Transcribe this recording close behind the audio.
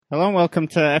Hello and welcome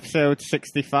to episode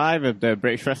 65 of the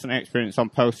British Wrestling Experience on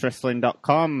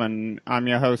postwrestling.com, and I'm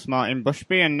your host Martin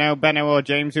Bushby, and now Benno or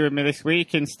James are with me this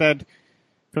week. Instead,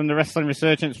 from the Wrestling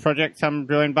Resurgence Project, I'm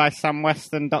joined by Sam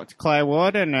West and Dr. Claire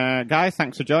Ward, and guys,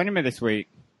 thanks for joining me this week.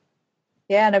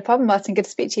 Yeah, no problem, Martin. Good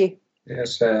to speak to you.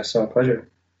 Yes, it's our pleasure.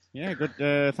 Yeah, good.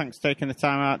 Thanks for taking the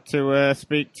time out to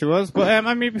speak to us. But,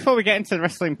 before we get into the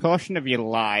wrestling portion of your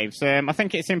lives, I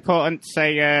think it's important to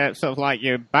say sort of like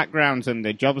your backgrounds and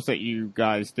the jobs that you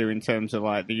guys do in terms of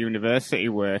like the university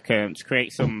work to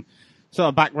create some sort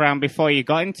of background before you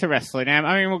got into wrestling.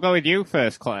 We'll go with you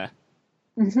first, Claire.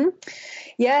 Mm-hmm.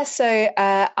 Yeah, so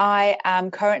I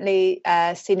am currently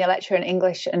a senior lecturer in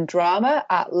English and drama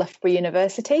at Loughborough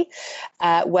University,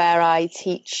 where I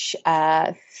teach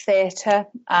theatre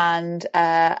and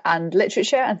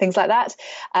literature and things like that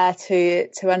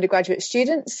to undergraduate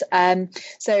students.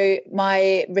 So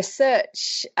my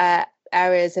research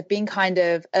areas have been kind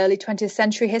of early 20th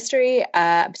century history,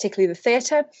 particularly the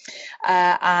theatre,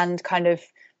 and kind of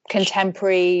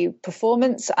contemporary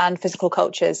performance and physical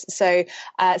cultures. So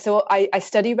I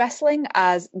study wrestling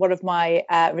as one of my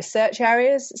research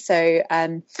areas. So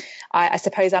I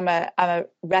suppose I'm a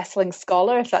wrestling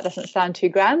scholar, if that doesn't sound too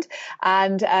grand.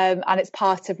 And it's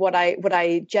part of what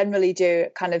I generally do,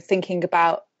 kind of thinking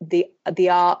about the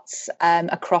arts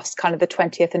across kind of the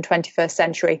 20th and 21st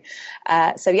century.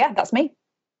 So yeah, that's me.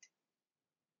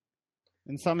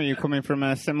 And Sam, are you coming from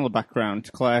a similar background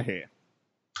to Claire here?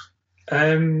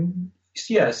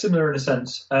 Yeah, similar in a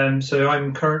sense. So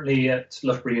I'm currently at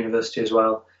Loughborough University as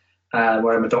well,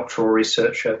 where I'm a doctoral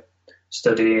researcher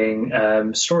studying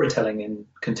storytelling in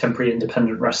contemporary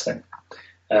independent wrestling.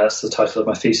 That's the title of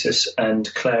my thesis, and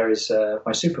Claire is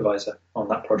my supervisor on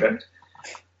that project.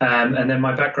 And then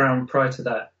my background prior to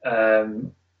that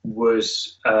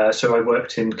was, so I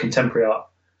worked in contemporary art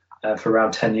for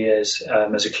around 10 years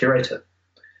as a curator,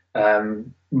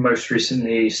 most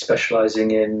recently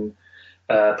specialising in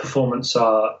performance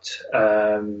art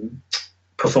in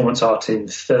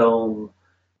film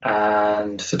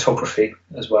and photography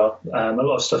as well. A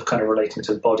lot of stuff kind of relating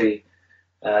to the body,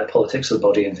 politics of the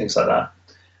body and things like that.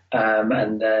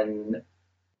 And then,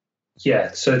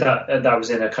 yeah, so that was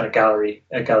in a kind of gallery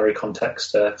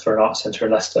context for an art centre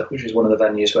in Leicester, which is one of the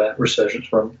venues where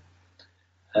Resurgence run.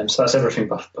 So that's everything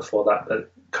before that,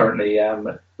 but currently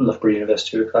at Loughborough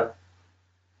University with Claire.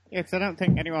 Yeah, because I don't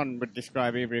think anyone would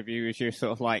describe either of you as your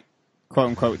sort of like,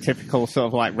 quote-unquote, typical sort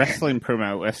of like wrestling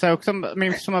promoter. So, some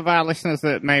of our listeners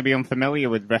that may be unfamiliar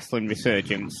with Wrestling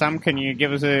Resurgence, Sam, can you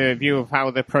give us a view of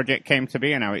how the project came to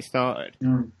be and how it started?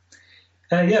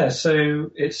 Yeah,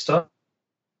 so it started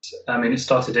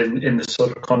in the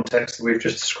sort of context that we've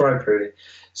just described, really.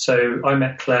 So I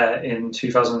met Claire in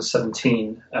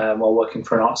 2017 while working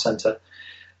for an art centre.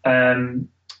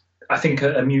 I think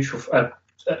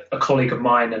a colleague of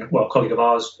mine, and a colleague of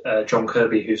ours, John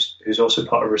Kirby, who's also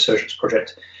part of the Resurgence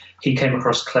Project, he came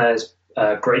across Claire's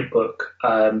great book,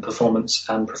 Performance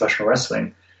and Professional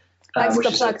Wrestling. Thanks for the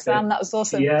plug, Sam. That was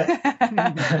awesome.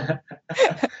 Yeah.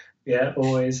 Yeah,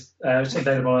 always. It's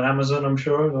available on Amazon, I'm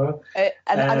sure, as well.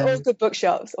 And all good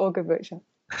bookshops,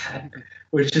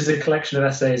 Which is a collection of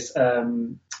essays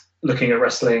looking at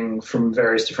wrestling from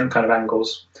various different kind of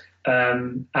angles.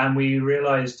 And we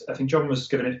realised, I think John was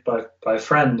given it by a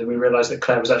friend, and we realised that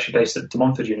Claire was actually based at De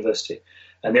Montfort University,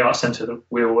 and the art centre that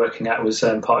we were working at was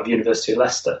part of University of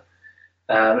Leicester.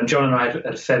 And John and I had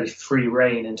a fairly free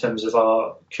rein in terms of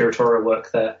our curatorial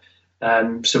work there.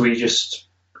 So we just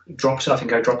I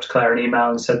dropped Claire an email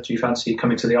and said, do you fancy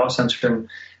coming to the art centre and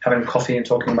having coffee and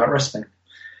talking about wrestling?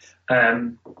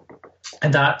 And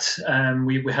that,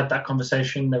 we had that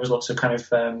conversation. There was lots of kind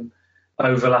of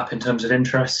overlap in terms of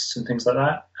interests and things like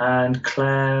that. And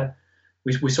Claire,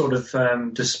 we sort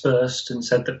of dispersed and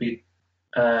said that we'd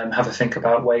have a think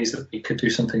about ways that we could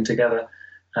do something together.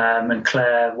 And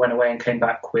Claire went away and came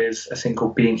back with a thing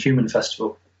called Being Human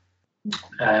Festival.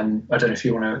 I don't know if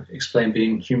you want to explain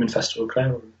Being Human Festival,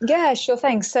 Claire. Yeah, sure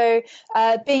thing. So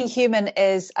Being Human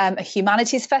is a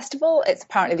humanities festival. It's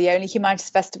apparently the only humanities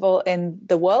festival in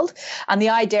the world. And the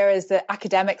idea is that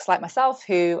academics like myself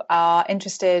who are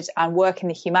interested and work in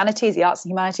the humanities, the arts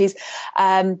and humanities,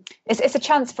 it's a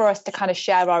chance for us to kind of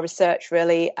share our research,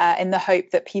 really, in the hope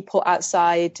that people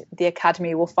outside the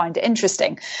academy will find it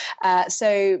interesting.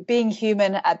 So Being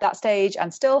Human at that stage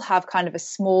and still have kind of a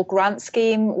small grant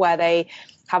scheme where they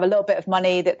have a little bit of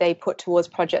money that they put towards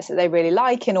projects that they really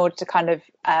like in order to kind of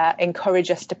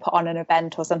encourage us to put on an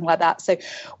event or something like that. So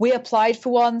we applied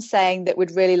for one, saying that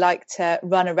we'd really like to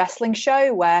run a wrestling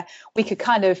show where we could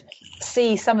kind of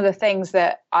see some of the things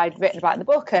that I'd written about in the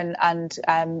book and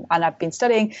I've been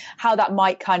studying, how that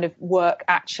might kind of work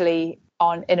actually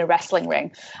in a wrestling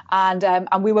ring. And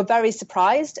we were very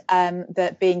surprised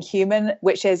that Being Human,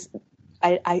 which is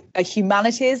a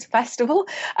humanities festival,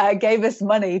 gave us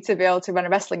money to be able to run a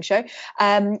wrestling show.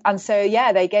 And so,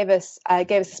 yeah, they gave us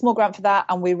a small grant for that.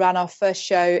 And we ran our first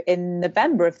show in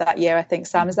November of that year, I think,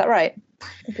 Sam, is that right? I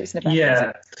think it was November.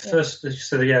 Yeah.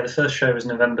 The first show was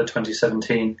November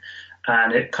 2017.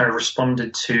 And it kind of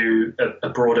responded to a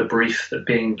broader brief that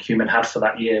Being Human had for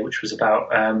that year, which was about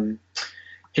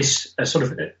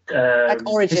like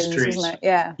origins, histories. Wasn't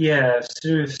it?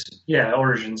 Yeah,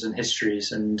 origins and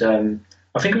histories, and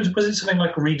I think was it something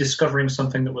like rediscovering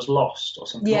something that was lost or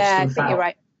something. Yeah, I think you're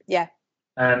right. Yeah.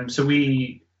 So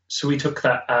we took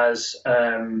that as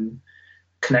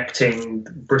connecting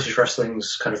British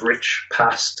wrestling's kind of rich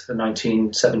past, the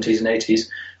 1970s and 80s,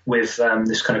 with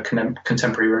this kind of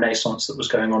contemporary renaissance that was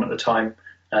going on at the time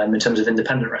in terms of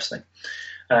independent wrestling.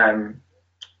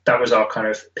 That was our kind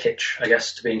of pitch, I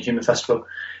guess, to Being Human Festival.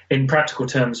 In practical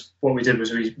terms, what we did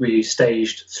was we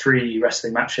staged 3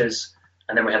 wrestling matches,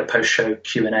 and then we had a post-show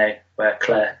Q&A where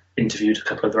Claire interviewed a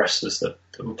couple of the wrestlers that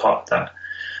were part of that.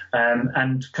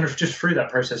 And kind of just through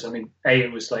that process, I mean,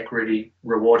 it was like really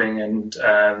rewarding and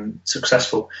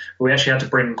successful. But we actually had to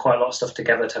bring quite a lot of stuff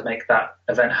together to make that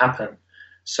event happen.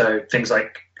 So things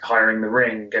like hiring the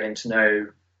ring, getting to know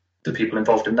the people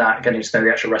involved in that, getting to know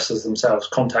the actual wrestlers themselves,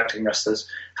 contacting wrestlers,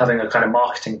 having a kind of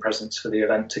marketing presence for the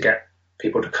event to get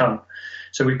people to come.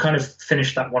 So we kind of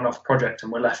finished that one-off project,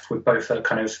 and we're left with both a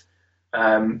kind of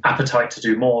appetite to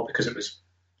do more because it was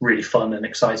really fun and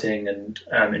exciting and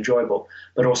enjoyable,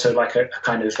 but also like a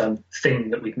kind of thing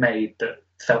that we'd made that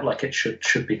felt like it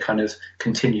should be kind of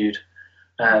continued.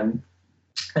 And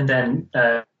then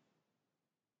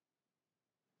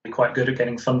quite good at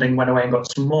getting funding, went away and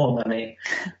got some more money.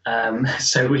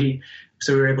 So we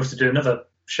were able to do another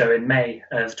show in May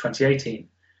of 2018,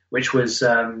 which was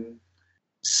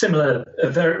similar, a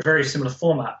very, very similar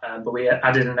format, but we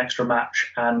added an extra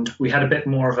match, and we had a bit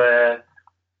more of a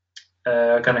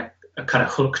kind of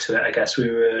hook to it, I guess. We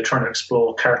were trying to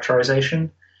explore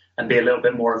characterization and be a little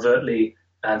bit more overtly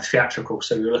theatrical.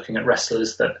 So we were looking at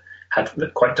wrestlers that had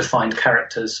quite defined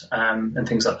characters and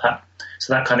things like that.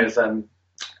 So that kind of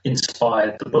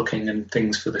inspired the booking and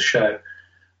things for the show.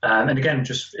 And again,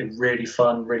 just really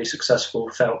fun, really successful,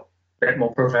 felt a bit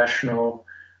more professional.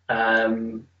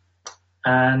 And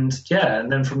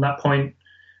then from that point,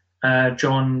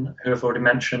 John, who I've already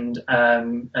mentioned,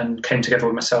 and came together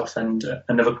with myself and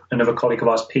another colleague of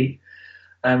ours, Pete,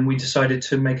 and we decided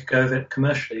to make a go of it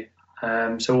commercially.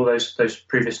 So all those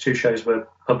previous 2 shows were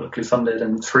publicly funded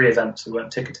and 3 events that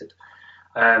weren't ticketed.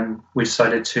 We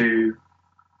decided to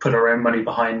put our own money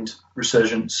behind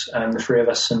Resurgence, the 3 of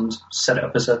us, and set it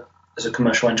up as a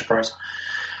commercial enterprise.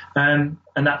 And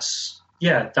that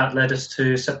led us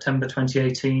to September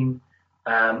 2018.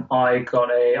 I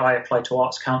applied to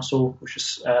Arts Council, which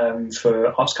is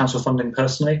for Arts Council funding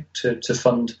personally, to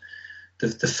fund the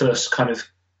first kind of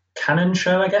canon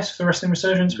show, I guess, for Wrestling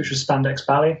Resurgence, which was Spandex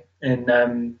Ballet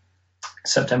in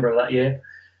September of that year.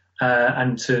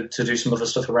 And to do some other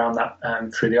stuff around that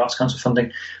through the Arts Council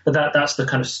funding. But that's the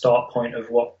kind of start point of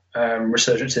what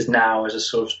Resurgence is now, as a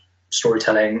sort of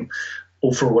storytelling,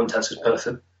 for all intents and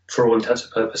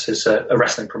purposes, a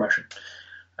wrestling promotion.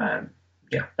 And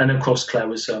of course Claire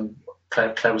was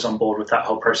on board with that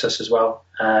whole process as well,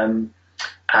 and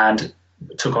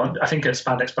took on. I think at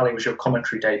Spandex Ballet was your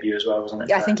commentary debut as well, wasn't it?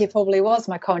 Yeah, I think it probably was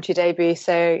my commentary debut.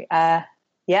 So.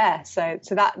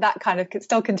 So that kind of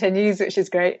still continues, which is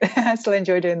great. I still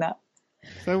enjoy doing that.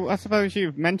 So I suppose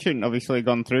you've mentioned, obviously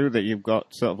gone through that you've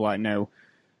got sort of like no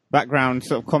background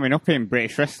sort of coming up in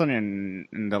British wrestling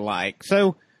and the like.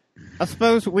 So I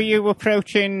suppose, were you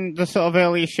approaching the sort of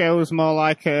earlier shows more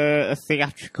like a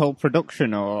theatrical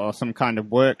production or some kind of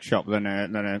workshop than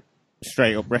a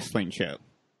straight up wrestling show?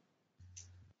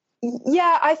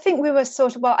 Yeah, I think we were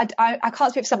sort of, well, I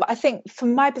can't speak for some, but I think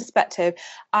from my perspective,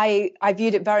 I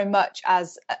viewed it very much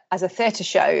as a theatre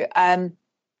show. I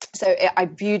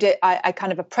viewed it, I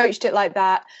kind of approached it like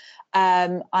that.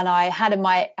 And I had in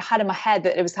my head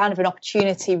that it was kind of an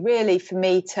opportunity really for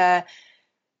me to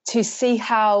see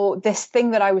how this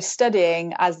thing that I was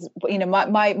studying, as you know,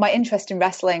 my interest in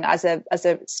wrestling as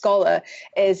a scholar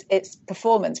is its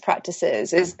performance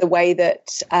practices, is the way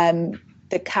that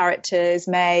the character is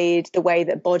made, the way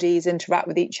that bodies interact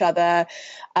with each other,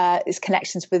 its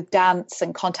connections with dance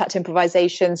and contact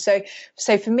improvisation. So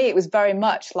for me, it was very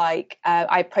much like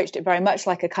I approached it very much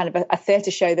like a kind of a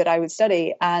theatre show that I would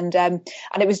study, and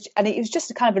it was just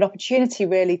a kind of an opportunity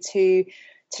really to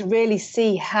really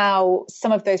see how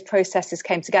some of those processes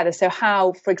came together. So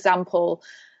how, for example,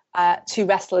 two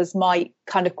wrestlers might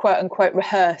kind of quote unquote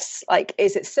rehearse, like,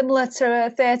 is it similar to a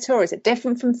theatre or is it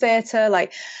different from theatre?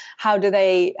 Like, how do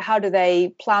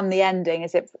they plan the ending?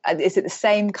 Is it the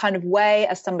same kind of way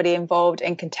as somebody involved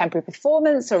in contemporary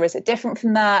performance, or is it different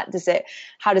from that?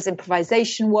 How does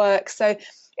improvisation work? So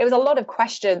it was a lot of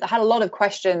questions. I had a lot of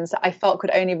questions that I felt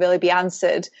could only really be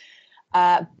answered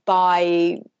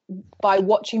by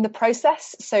watching the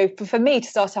process. So for me to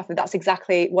start off with, that's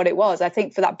exactly what it was. I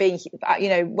think for that being,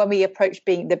 when we approached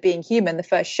being human, the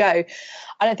first show,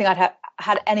 I don't think I'd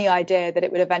had any idea that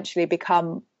it would eventually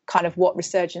become kind of what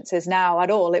Resurgence is now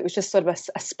at all. It was just sort of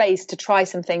a space to try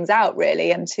some things out,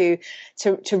 really, and to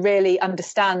really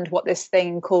understand what this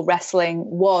thing called wrestling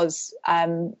was.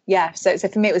 So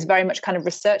for me, it was very much kind of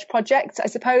research project, I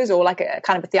suppose, or like a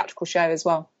kind of a theatrical show as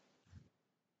well.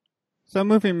 So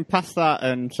moving past that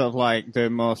and sort of like the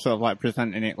more sort of like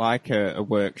presenting it like a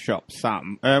workshop,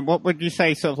 Sam, what would you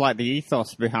say sort of like the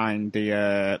ethos behind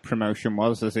the promotion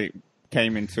was as it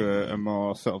came into a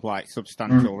more sort of like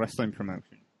substantial wrestling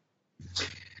promotion?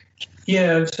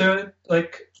 Yeah, so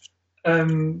like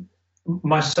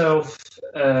myself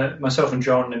and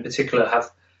John in particular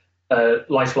have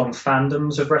lifelong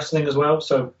fandoms of wrestling as well.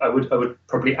 So I would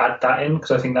probably add that in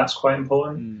because I think that's quite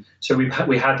important. So we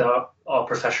had our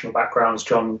professional backgrounds,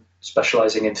 John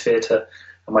specialising in theatre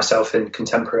and myself in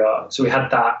contemporary art. So we had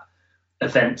that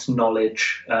event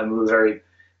knowledge. We were very,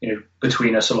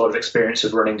 between us, a lot of experience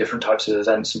of running different types of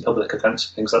events and public events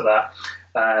and things like that.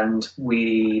 And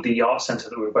the art centre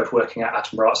that we were both working at,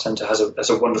 Attenborough Art Centre, has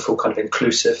a wonderful kind of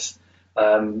inclusive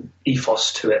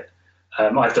ethos to it.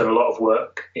 I've done a lot of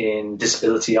work in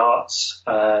disability arts.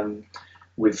 The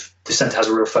centre has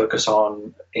a real focus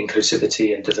on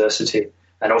inclusivity and diversity,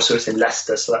 and also it's in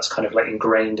Leicester, so that's kind of like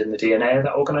ingrained in the DNA of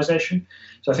that organisation.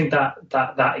 So I think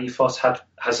that ethos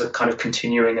has a kind of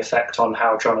continuing effect on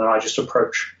how John and I just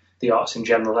approach the arts in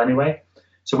general anyway.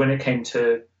 So when it came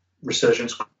to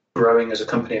Resurgence growing as a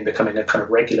company and becoming a kind of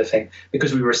regular thing,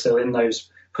 because we were still in those,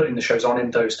 putting the shows on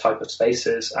in those type of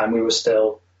spaces, and we were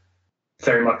still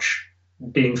very much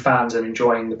being fans and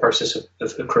enjoying the process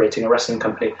of creating a wrestling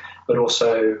company, but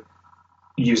also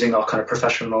using our kind of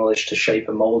professional knowledge to shape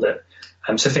and mold it.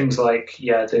 So things like,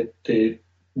 the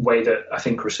way that I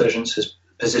think Resurgence has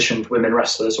positioned women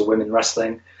wrestlers or women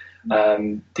wrestling,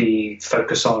 the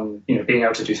focus on, being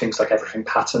able to do things like everything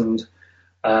patterned,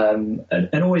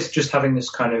 and always just having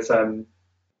this kind of,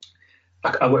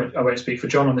 I won't speak for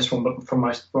John on this one, but from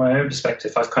my own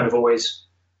perspective, I've kind of always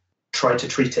tried to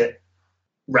treat it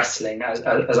wrestling as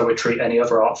I would treat any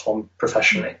other art form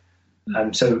professionally.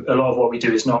 So a lot of what we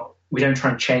do is we don't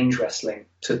try and change wrestling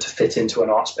to fit into an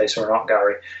art space or an art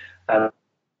gallery.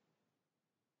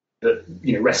 But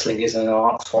wrestling is an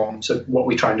art form. So what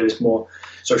we try and do is more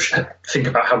sort of think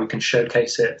about how we can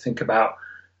showcase it, think about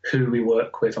who we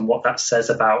work with and what that says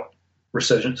about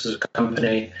Resurgence as a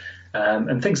company,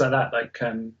 and things like that. Like,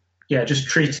 just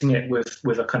treating it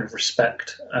with a kind of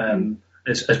respect,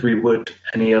 as we would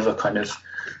any other kind of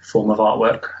form of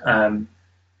artwork.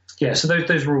 So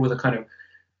those were all the kind of,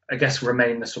 I guess,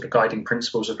 remain the sort of guiding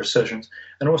principles of Resurgence.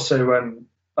 And also,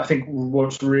 I think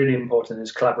what's really important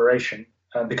is collaboration,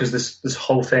 because this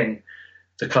whole thing,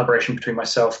 the collaboration between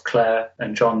myself, Claire,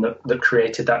 and John that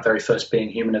created that very first Being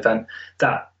Human event,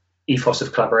 that ethos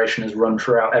of collaboration has run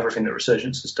throughout everything that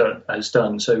Resurgence has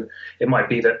done. So it might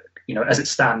be that, as it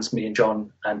stands, me and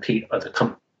John and Pete are the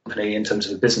company in terms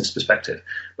of a business perspective,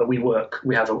 but we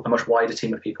have a much wider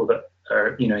team of people that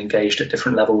are engaged at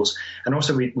different levels, and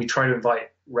also we try to invite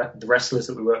the wrestlers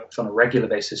that we work with on a regular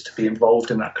basis to be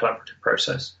involved in that collaborative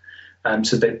process. And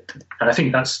I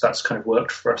think that's kind of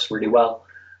worked for us really well.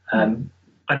 I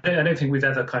don't think we've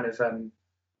ever kind of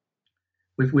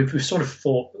we've sort of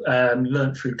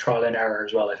learned through trial and error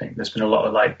as well. I think there's been a lot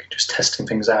of like just testing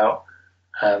things out,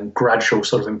 gradual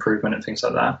sort of improvement and things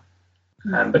like that.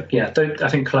 I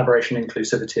think collaboration and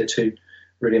inclusivity are two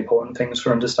really important things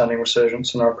for understanding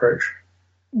Resurgence and our approach.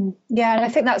 Yeah, and I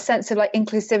think that sense of like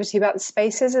inclusivity about the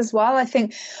spaces as well. I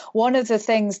think one of the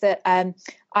things that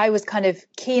I was kind of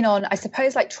keen on, I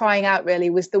suppose, like trying out really,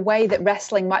 was the way that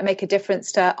wrestling might make a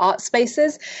difference to art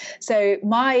spaces. So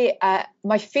my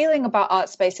feeling about art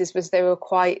spaces was they were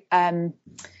quite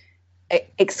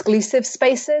exclusive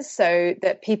spaces, so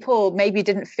that people maybe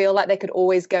didn't feel like they could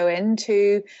always go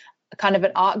into kind of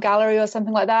an art gallery or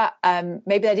something like that.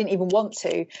 Maybe they didn't even want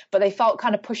to, but they felt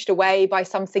kind of pushed away by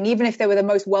something. Even if they were the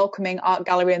most welcoming art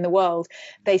gallery in the world,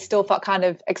 they still felt kind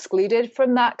of excluded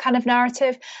from that kind of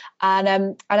narrative.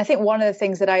 And I think one of the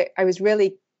things that I was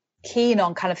really keen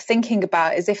on kind of thinking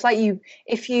about is if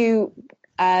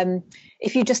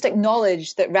you just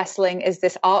acknowledge that wrestling is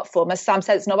this art form, as Sam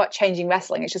said, it's not about changing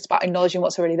wrestling, it's just about acknowledging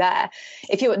what's already there.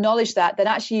 If you acknowledge that, then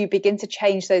actually you begin to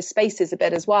change those spaces a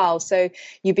bit as well. So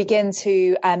you begin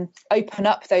to open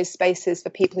up those spaces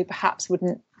for people who perhaps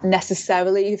wouldn't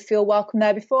necessarily feel welcome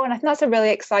there before. And I think that's a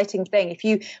really exciting thing. If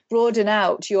you broaden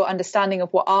out your understanding of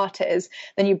what art is,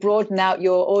 then you broaden out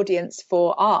your audience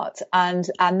for art, and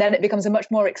then it becomes a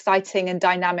much more exciting and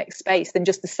dynamic space than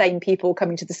just the same people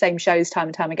coming to the same shows time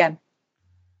and time again.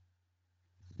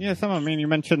 Yeah, Sam, I mean, you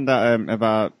mentioned that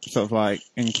about sort of like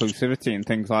inclusivity and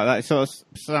things like that. It sort of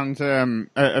sounds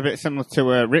a bit similar to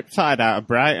Riptide out of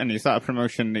Brighton. Is that a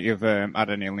promotion that you've had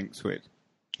any links with?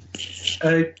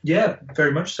 Yeah,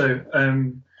 very much so.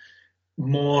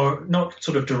 More, not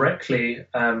sort of directly,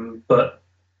 but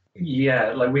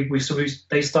yeah, like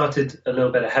they started a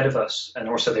little bit ahead of us, and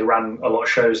also they ran a lot of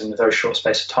shows in a very short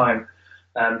space of time.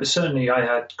 But certainly I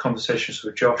had conversations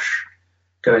with Josh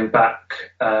going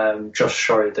back,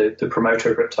 the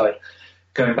promoter of Riptide,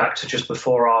 going back to just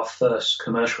before our first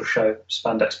commercial show,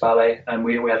 Spandex Ballet, and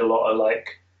we had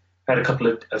a couple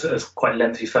of quite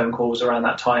lengthy phone calls around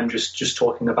that time, just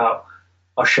talking about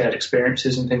our shared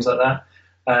experiences and things like that.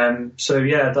 So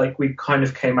yeah, like we kind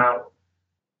of came out,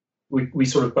 we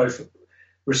sort of both,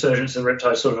 Resurgence and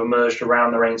Riptide sort of emerged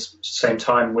around the same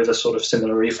time with a sort of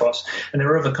similar ethos. And there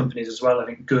were other companies as well. I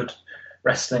think Good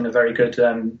Wrestling are very good,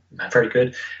 have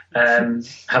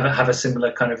a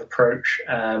similar kind of approach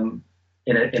in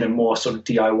a more sort of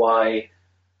DIY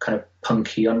kind of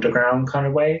punky underground kind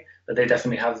of way. But they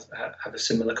definitely have a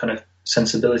similar kind of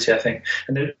sensibility, I think.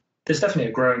 And there's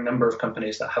definitely a growing number of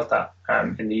companies that have that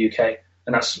in the UK,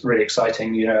 and that's really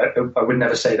exciting. You know, I would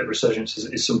never say that Resurgence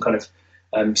is some kind of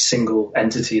single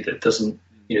entity that doesn't,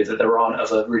 that there aren't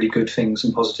other really good things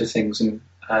and positive things, and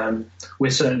we're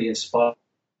certainly inspired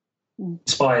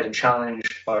and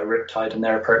challenged by Riptide and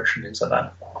their approach and things like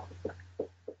that.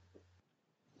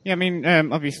 Yeah, I mean,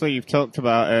 obviously you've talked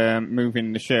about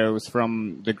moving the shows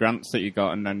from the grants that you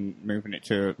got and then moving it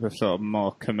to a sort of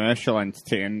more commercial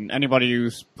entity. And anybody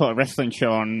who's put a wrestling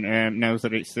show on knows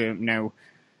that it's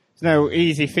no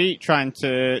easy feat trying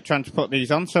to put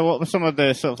these on. So what were some of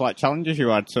the sort of like challenges you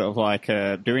had sort of like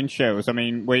doing shows? I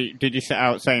mean, did you set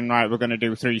out saying, right, we're going to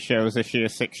do 3 shows this year,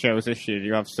 6 shows this year? Do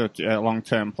you have such a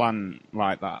long-term plan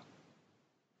like that?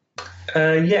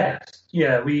 Yeah.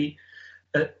 We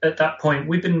at that point,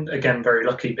 we've been, again, very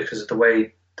lucky because of the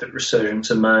way that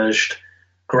Resurgence emerged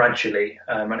gradually.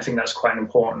 And I think that's quite an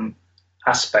important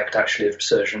aspect, actually, of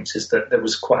Resurgence, is that there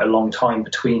was quite a long time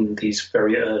between these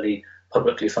very early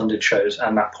publicly funded shows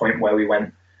and that point where we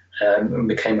went and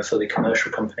became a fully commercial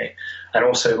company. And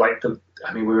also,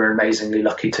 we were amazingly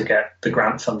lucky to get the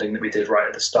grant funding that we did right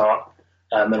at the start.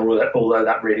 And although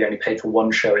that really only paid for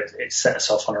 1 show, it set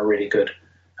us off on a really good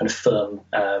and firm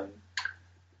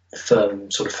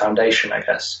sort of foundation, I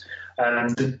guess.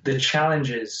 The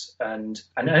challenges, and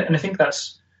I think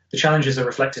that's the challenges are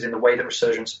reflected in the way that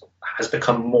Resurgence has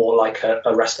become more like a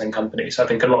wrestling company. So I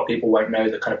think a lot of people won't know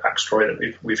the kind of backstory that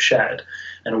we've shared,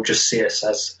 and will just see us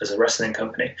as a wrestling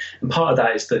company. And part of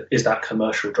that is that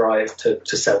commercial drive to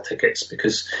sell tickets,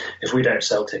 because if we don't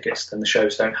sell tickets, then the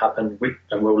shows don't happen,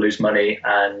 and we'll lose money,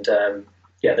 and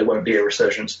there won't be a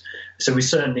Resurgence. So we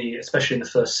certainly, especially in the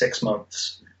first 6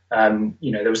 months,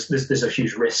 there's a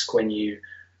huge risk when you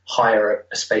hire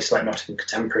a space like Nottingham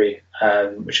Contemporary,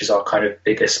 which is our kind of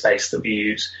biggest space that we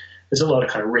use. There's a lot of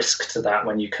kind of risk to that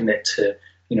when you commit to,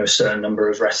 a certain number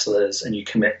of wrestlers, and you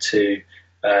commit to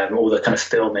all the kind of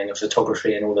filming of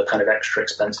photography and all the kind of extra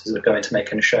expenses that go into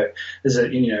making a show. There's a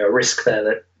risk there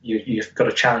that you've got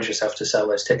to challenge yourself to sell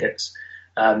those tickets.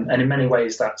 And in many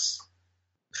ways that's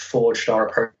forged our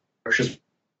approach.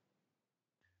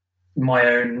 My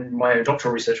own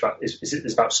doctoral research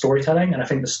is about storytelling, and I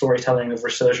think the storytelling of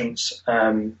Resurgence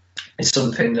is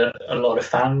something that a lot of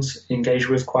fans engage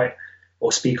with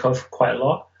or speak of quite a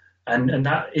lot, and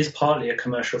that is partly a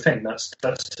commercial thing. That's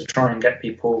to try and get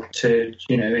people to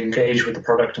engage with the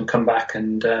product and come back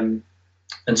and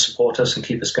support us and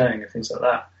keep us going and things like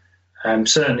that.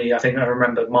 Certainly, I think I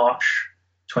remember March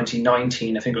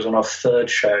 2019. I think it was on our 3rd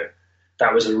show.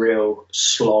 That was a real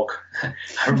slog. I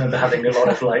remember having a lot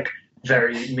of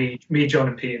very me, John,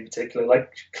 and Pete in particular.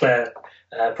 Like Claire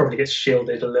probably gets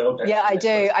shielded a little bit. Yeah, I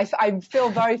do. I feel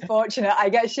very fortunate. I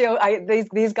get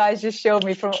these guys just shield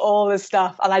me from all the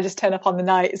stuff, and I just turn up on the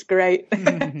night. It's great.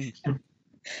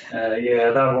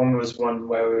 Yeah, that one was one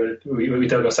where we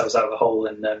dug ourselves out of the hole,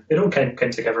 and it all came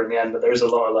together in the end. But there is a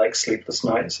lot of like sleepless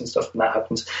nights and stuff when that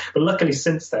happens. But luckily,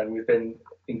 since then, we've been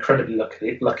incredibly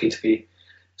lucky to be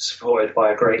supported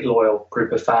by a great loyal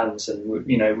group of fans. And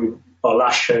our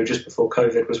last show just before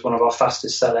COVID was one of our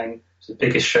fastest selling. It was the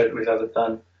biggest show that we've ever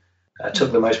done.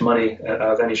 Took the most money out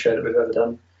of any show that we've ever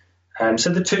done.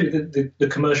 So the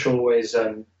commercial always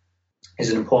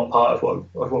is an important part of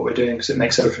what we're doing, because it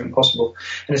makes everything possible.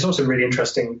 And it's also really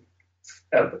interesting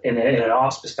in an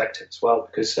arts perspective as well,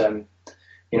 because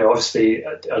obviously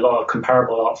a lot of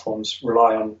comparable art forms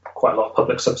rely on quite a lot of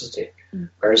public subsidy,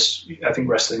 whereas I think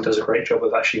wrestling does a great job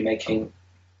of actually making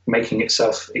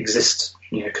itself exist,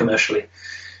 commercially,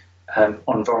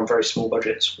 on very small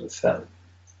budgets. With Sorry,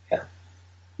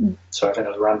 I think I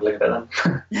was rambling a bit then.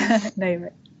 No,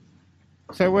 right.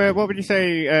 So, what would you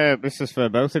say? This is for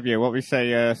both of you. What would you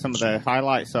say some of the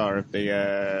highlights are of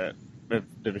the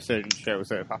Resurgence shows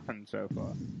that have happened so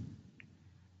far?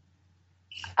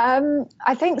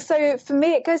 I think so. For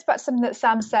me, it goes back to something that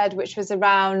Sam said, which was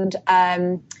around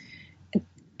a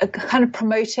kind of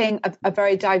promoting a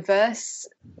very diverse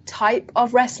type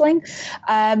of wrestling.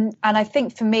 And I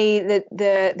think for me that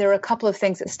there are a couple of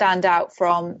things that stand out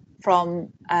from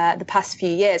the past few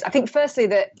years. I think firstly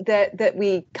that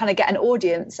we kind of get an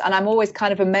audience, and I'm always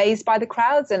kind of amazed by the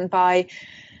crowds and by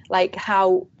like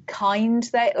how kind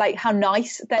how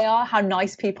nice they are, how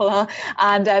nice people are,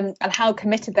 and how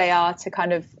committed they are to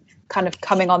kind of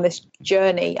coming on this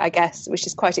journey, I guess, which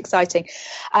is quite exciting.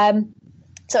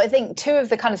 So I think two of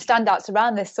the kind of standouts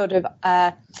around this sort of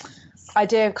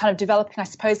idea of kind of developing, I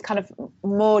suppose, kind of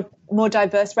more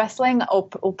diverse wrestling, or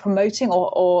promoting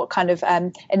or kind of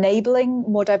enabling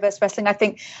more diverse wrestling. I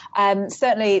think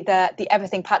certainly the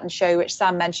Everything Pattern show, which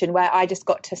Sam mentioned, where I just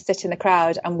got to sit in the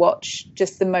crowd and watch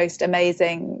just the most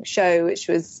amazing show, which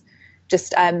was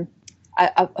just a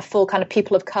full kind of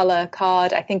people of color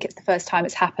card. I think it's the first time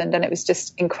it's happened, and it was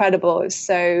just incredible. It was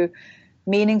so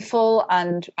meaningful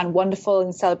and wonderful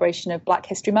in celebration of Black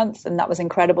History Month, and that was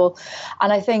incredible.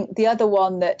 And I think the other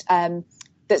one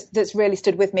that's really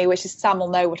stood with me, which is, Sam will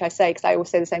know what I say because I always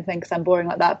say the same thing because I'm boring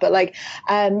like that, but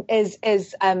is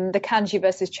the Kanji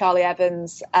versus Charlie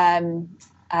Evans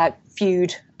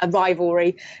feud, a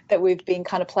rivalry that we've been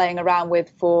kind of playing around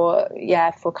with for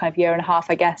kind of year and a half,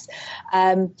 I guess.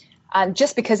 And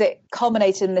just because it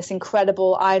culminated in this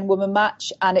incredible Iron Woman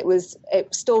match, and it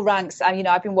still ranks,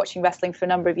 I've been watching wrestling for a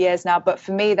number of years now, but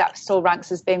for me, that still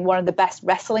ranks as being one of the best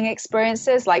wrestling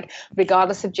experiences, like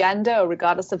regardless of gender or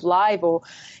regardless of live or,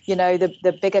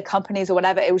 the bigger companies or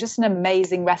whatever. It was just an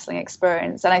amazing wrestling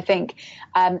experience. And I think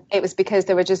it was because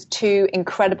there were just two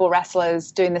incredible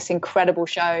wrestlers doing this incredible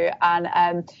show. And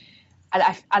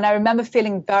I remember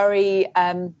feeling very,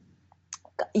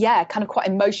 kind of quite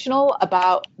emotional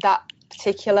about that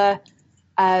particular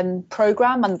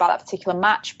program and about that particular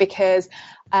match, because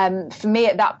for me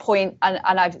at that point, and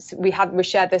we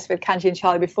shared this with Kanji and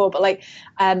Charlie before, but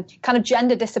kind of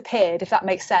gender disappeared, if that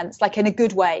makes sense, like in a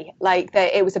good way.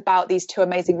 It was about these two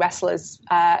amazing wrestlers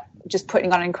just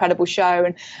putting on an incredible show.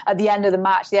 And at the end of the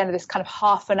match, the end of this kind of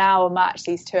half an hour match,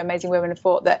 these two amazing women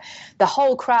fought, that the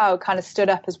whole crowd kind of stood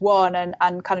up as one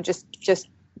and kind of just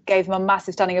gave them a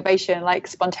massive standing ovation,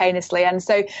 spontaneously. And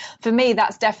so for me,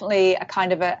 that's definitely a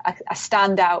kind of a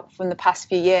standout from the past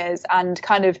few years. And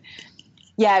kind of,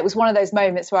 it was one of those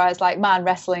moments where I was like, man,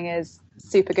 wrestling is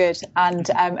super good. And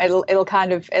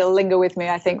it'll linger with me,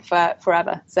 I think, for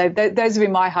forever. So those would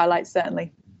be my highlights,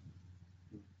 certainly.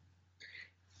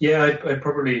 Yeah, I'd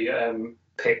probably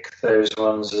pick those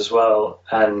ones as well.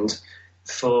 And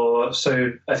so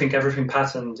I think Everything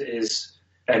Patterned is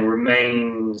and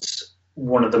remains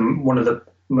one of the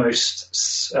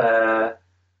most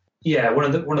one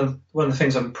of the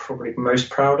things I'm probably most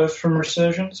proud of from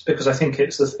Resurgence, because I think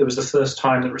it was the first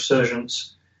time that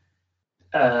Resurgence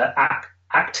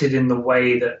acted in the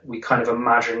way that we kind of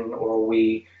imagine or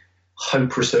we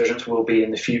hope Resurgence will be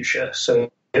in the future. So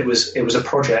it was a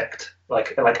project,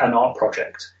 like an art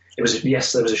project. It was,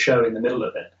 yes, there was a show in the middle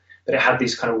of it, but it had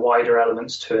these kind of wider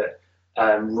elements to it.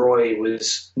 Roy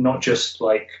was not just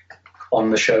on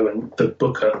the show and the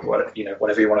booker,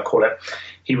 whatever you want to call it.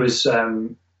 He was,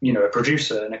 a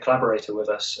producer and a collaborator with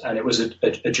us, and it was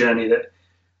a journey that,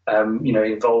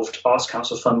 involved Arts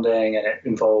Council funding, and it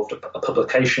involved a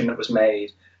publication that was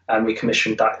made, and we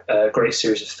commissioned that great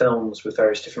series of films with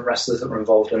various different wrestlers that were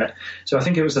involved in it. So I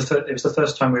think it was the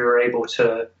first time we were able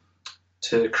to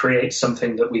to create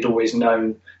something that we'd always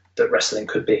known that wrestling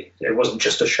could be. It wasn't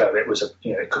just a show; it was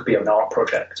it could be an art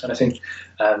project. And I think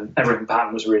Everything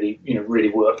Pattern was really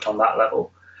worked on that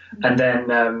level. And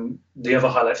then the other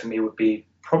highlight for me would be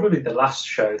probably the last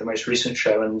show, the most recent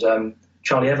show, and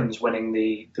Charlie Evans winning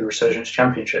the Resurgence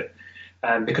Championship.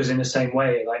 Because in the same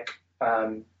way, like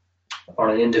on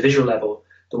an individual level,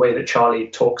 the way that Charlie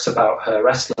talks about her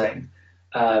wrestling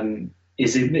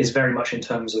is very much in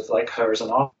terms of like her as an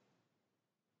art.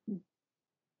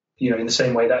 In the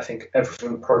same way that I think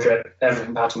Everything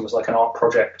Pattern was like an art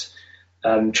project.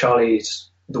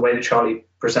 The way that Charlie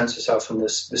presents herself and the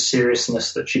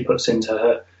seriousness that she puts into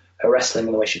her wrestling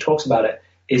and the way she talks about it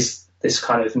is this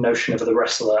kind of notion of the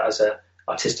wrestler as a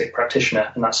artistic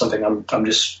practitioner, and that's something I'm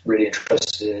just really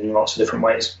interested in lots of different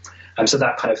ways. So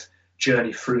that kind of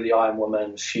journey through the Iron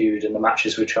Woman feud and the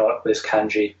matches with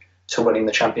Kanji to winning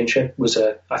the championship was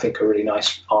I think a really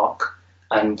nice arc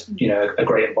and a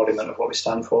great embodiment of what we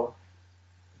stand for.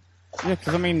 Yeah,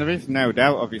 because there is no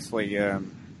doubt, obviously,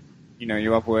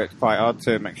 you have worked quite hard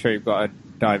to make sure you've got a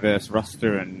diverse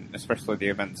roster, and especially the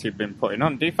events you've been putting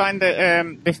on. Do you find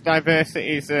that this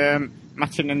diversity is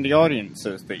matching in the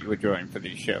audiences that you were drawing for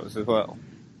these shows as well?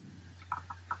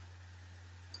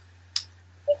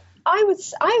 I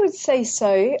would say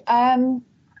so.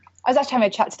 I was actually having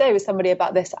a chat today with somebody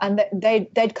about this, and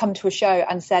they'd come to a show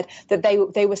and said that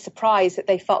they were surprised that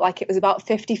they felt like it was about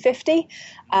 50-50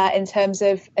 in terms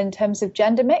of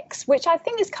gender mix, which I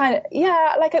think is kind of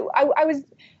I was.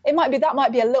 It might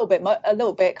be a little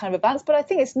bit kind of advanced, but I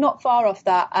think it's not far off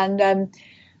that. And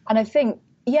I think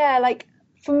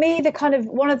for me, the kind of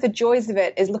one of the joys of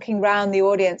it is looking around the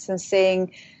audience and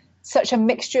seeing such a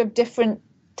mixture of different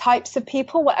types of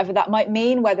people, whatever that might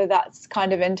mean, whether that's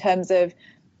kind of in terms of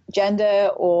gender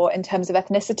or in terms of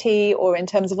ethnicity or in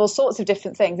terms of all sorts of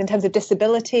different things, in terms of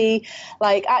disability.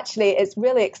 Actually, it's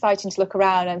really exciting to look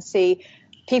around and see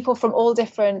people from all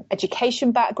different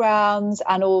education backgrounds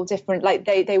and all different,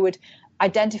 they would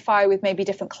identify with maybe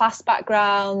different class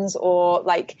backgrounds, or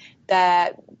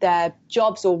their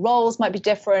jobs or roles might be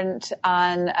different.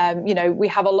 And we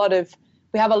have a lot of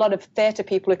theatre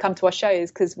people who come to our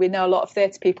shows because we know a lot of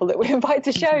theatre people that we invite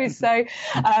to shows. So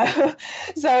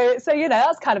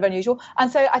that's kind of unusual.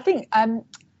 And so I think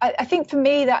for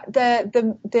me that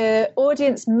the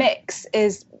audience mix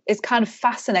is kind of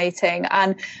fascinating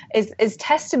and is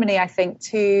testimony, I think,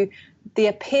 to the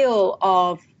appeal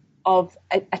of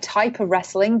a type of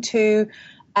wrestling to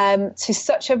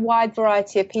such a wide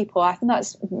variety of people. I think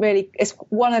that's it's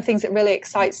one of the things that really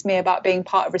excites me about being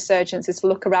part of Resurgence, is to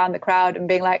look around the crowd and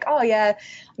being like, oh yeah,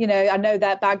 I know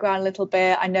their background a little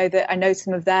bit. I know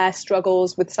some of their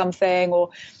struggles with something, or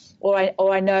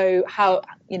I know how,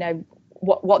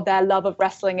 what their love of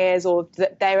wrestling is, or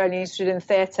that they're only interested in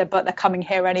theatre, but they're coming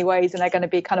here anyways, and they're going to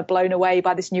be kind of blown away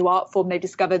by this new art form they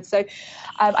discovered. So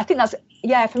I think that's,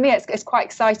 for me, it's quite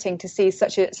exciting to see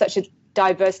such a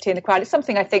diversity in the crowd. It's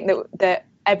something I think that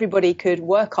everybody could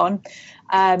work on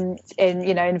in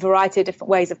a variety of different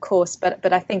ways, of course.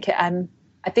 But I think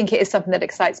it is something that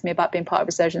excites me about being part of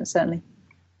Resurgence, certainly.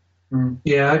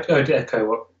 Yeah, I'd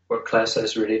echo what Claire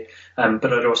says, really.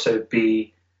 But I'd also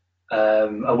be.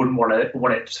 I wouldn't want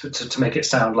it to make it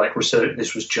sound like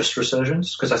this was just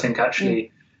Resurgence, because I think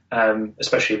actually,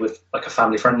 especially with like a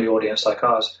family-friendly audience like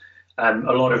ours,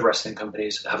 a lot of wrestling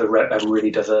companies have a really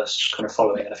diverse kind of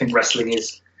following, and I think wrestling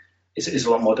is a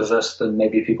lot more diverse than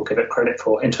maybe people give it credit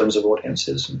for in terms of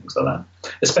audiences and things like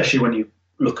that. Especially when you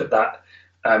look at that,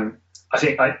 I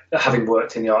think having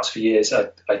worked in the arts for years, I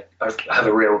have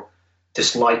a real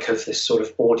dislike of this sort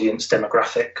of audience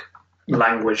demographic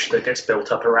language that gets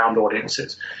built up around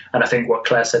audiences. And I think what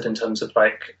Claire said in terms of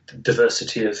like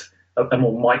diversity of a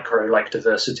more micro like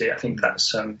diversity, I think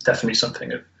that's definitely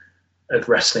something of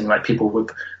wrestling, like people with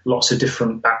lots of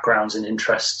different backgrounds and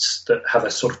interests that have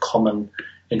a sort of common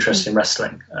interest in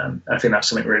wrestling. I think that's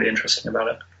something really interesting about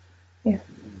it. Yeah.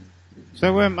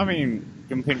 So,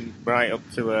 jumping right up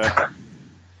to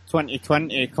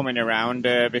 2020 coming around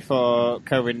before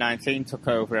COVID-19 took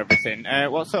over everything,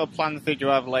 what sort of plans did you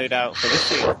have laid out for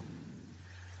this year?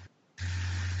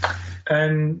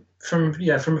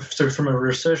 From a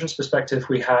Resurgence perspective,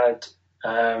 we had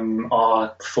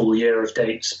our full year of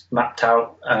dates mapped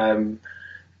out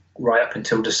right up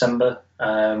until December.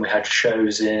 We had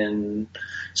shows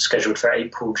scheduled for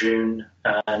April, June,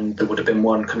 and there would have been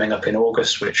one coming up in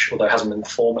August, which, although it hasn't been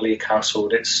formally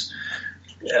cancelled,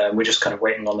 we're just kind of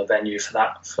waiting on the venue for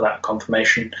that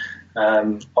confirmation.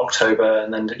 October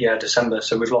and then December.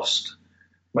 So we've lost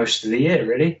most of the year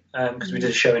really, because we did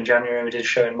a show in January and we did a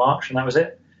show in March, and that was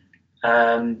it.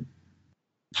 I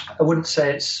wouldn't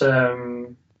say it's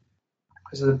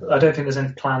because I don't think there's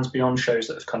any plans beyond shows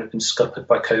that have kind of been scuppered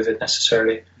by COVID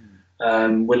necessarily.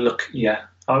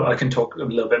 I can talk a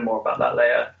little bit more about that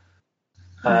later.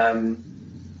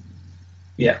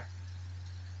 Yeah,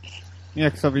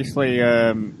 because obviously,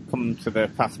 come to the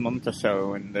past month or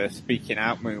so and the speaking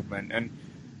out movement, and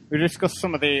we discussed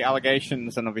some of the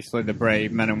allegations and obviously the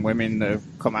brave men and women that have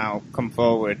come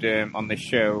forward on this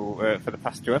show for the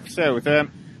past 2 episodes.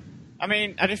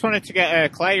 I just wanted to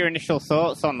get Claire, your initial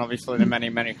thoughts on obviously the many,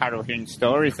 many harrowing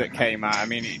stories that came out. I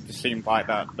mean, it just seemed like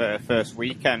that first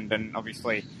weekend, and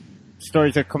obviously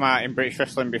stories had come out in British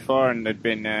wrestling before, and there'd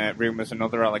been rumours and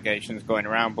other allegations going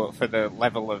around. But for the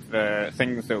level of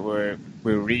things that we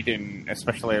were reading,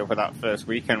 especially over that first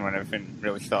weekend when everything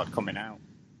really started coming out.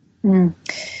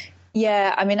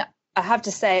 Yeah, I mean, I have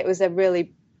to say it was a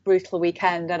really brutal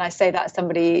weekend, and I say that as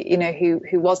somebody,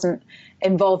 who wasn't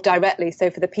involved directly.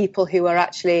 So for the people who are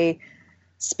actually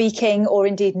speaking or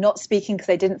indeed not speaking because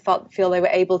they didn't feel they were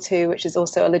able to, which is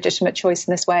also a legitimate choice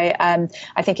in this way, I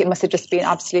think it must have just been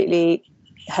absolutely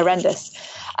horrendous.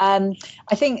 I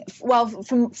think, well,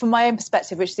 from my own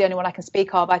perspective, which is the only one I can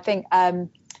speak of, I think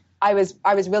I was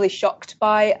really shocked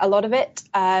by a lot of it.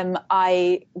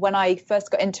 When I first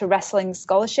got into wrestling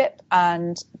scholarship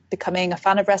and becoming a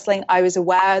fan of wrestling, I was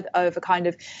aware of a kind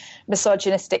of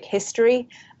misogynistic history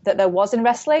that there was in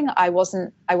wrestling. I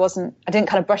didn't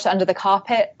kind of brush it under the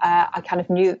carpet. I kind of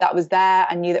knew that was there.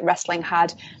 I knew that wrestling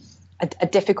had a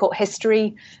difficult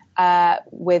history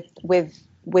with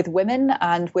women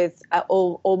and with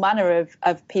all manner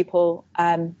of people,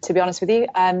 to be honest with you.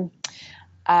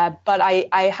 But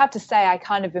I have to say, I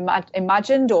kind of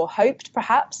imagined or hoped,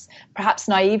 perhaps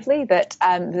naively, that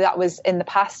that was in the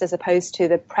past as opposed to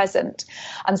the present.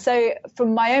 And so,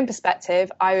 from my own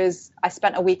perspective, I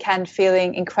spent a weekend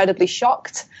feeling incredibly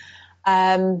shocked,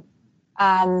 and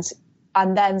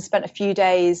then spent a few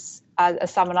days.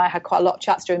 As Sam and I had quite a lot of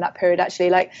chats during that period,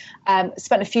 actually,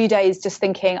 spent a few days just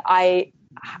thinking,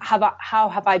 how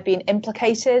have I been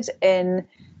implicated in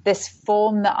this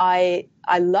form that I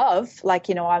love?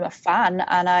 I'm a fan,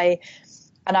 and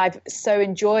I've so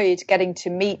enjoyed getting to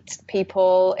meet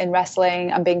people in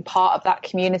wrestling and being part of that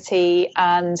community,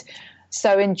 and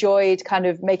so enjoyed kind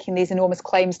of making these enormous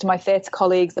claims to my theatre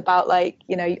colleagues about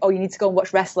you need to go and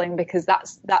watch wrestling because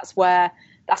that's where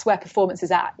performance is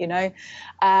at,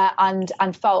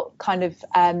 and felt kind of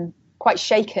quite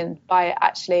shaken by it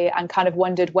actually, and kind of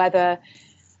wondered whether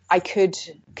I could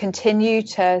continue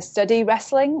to study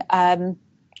wrestling.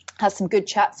 Had some good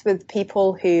chats with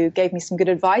people who gave me some good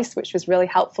advice, which was really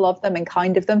helpful of them and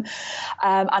kind of them.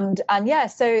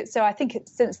 So I think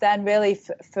since then, really,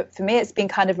 for me, it's been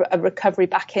kind of a recovery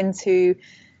back into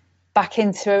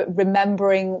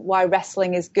remembering why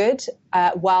wrestling is good,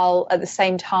 while at the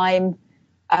same time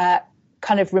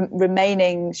kind of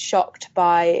remaining shocked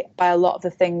by a lot of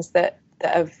the things that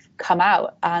have come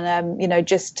out. And,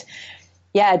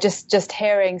 just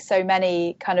hearing so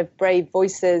many kind of brave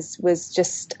voices was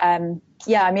just,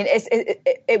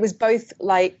 it was both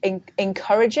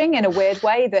encouraging in a weird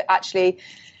way that actually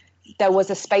there was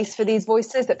a space for these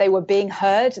voices, that they were being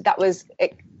heard. That was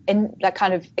that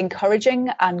kind of encouraging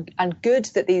and good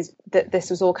that this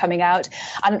was all coming out.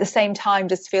 And at the same time,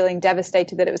 just feeling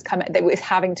devastated that it was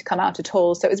having to come out at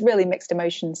all. So it was really mixed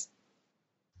emotions.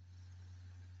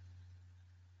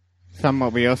 Sam,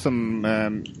 what were your some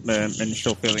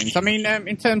initial feelings?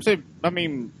 In terms of,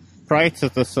 prior to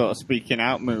the sort of speaking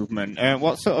out movement,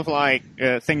 what sort of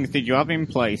things did you have in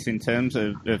place in terms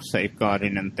of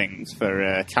safeguarding and things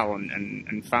for talent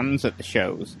and fans at the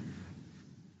shows?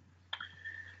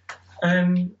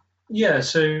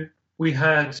 So we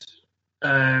had,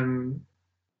 I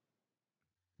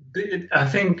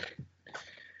think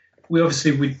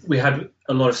we had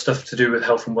a lot of stuff to do with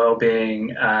health and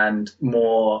well-being, and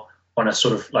more on a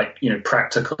sort of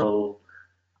practical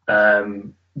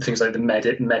things like the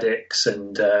medics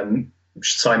and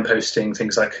signposting,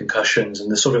 things like concussions,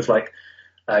 and the sort of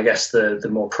the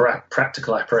more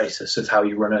practical apparatus of how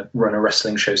you run a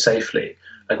wrestling show safely.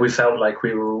 We felt like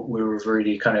we were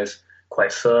really kind of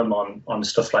quite firm on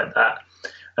stuff like that.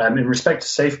 In respect to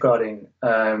safeguarding,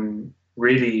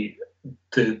 really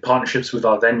the partnerships with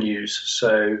our venues.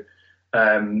 So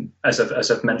as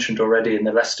I've mentioned already, in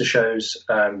the Leicester shows,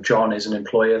 John is an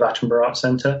employee of Attenborough Arts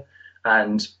Centre,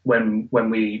 and when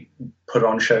we put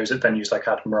on shows at venues like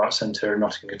Attenborough Arts Centre and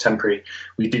Nottingham Contemporary,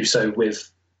 we do so with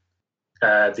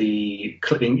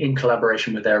in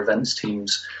collaboration with their events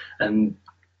teams, and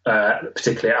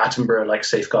particularly at Attenborough,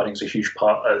 safeguarding is a huge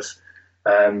part of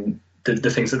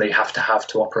the things that they have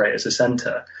to operate as a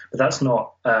centre. But that's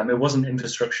not, it wasn't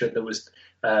infrastructure that was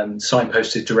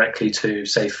signposted directly to,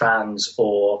 say, fans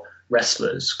or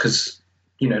wrestlers, because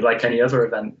like any other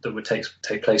event that would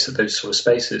take place at those sort of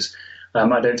spaces,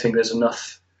 I don't think there's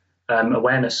enough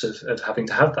awareness of having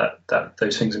to have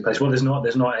those things in place. Well, there's not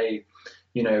a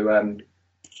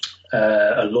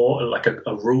a law, like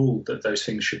a rule that those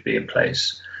things should be in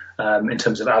place in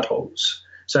terms of adults.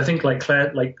 So I think, like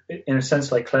Claire, like in a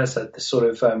sense, like Claire said, this sort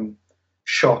of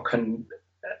shock, and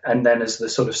then as the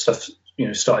sort of stuff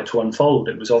started to unfold,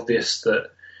 it was obvious that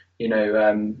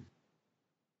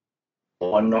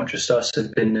one, not just us,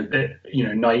 had been a bit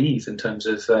naive in terms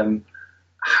of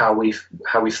how we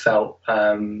felt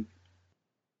the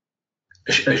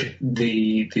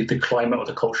climate or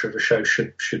the culture of a show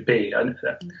should be. And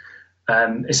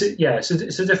it's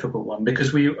a difficult one,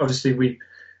 because we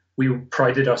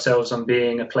prided ourselves on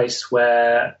being a place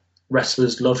where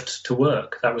wrestlers loved to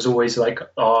work. That was always like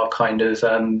our kind of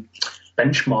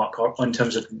benchmark in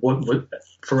terms of what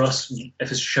for us,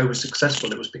 if a show was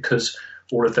successful, it was because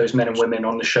all of those men and women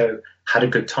on the show had a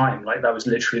good time. Like, that was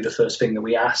literally the first thing that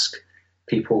we ask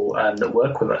people that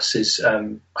work with us is, I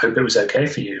hope it was okay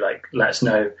for you. Like, let us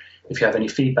know if you have any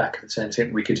feedback, if there's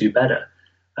anything we could do better.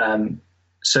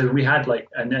 So we had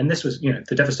and this was,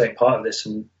 the devastating part of this,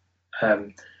 and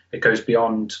it goes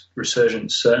beyond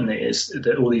Resurgence, certainly, is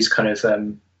that all these kind of, I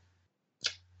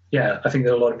think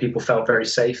that a lot of people felt very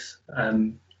safe,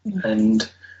 and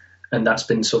that's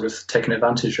been sort of taken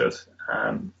advantage of.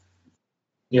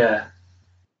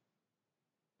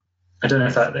 I don't know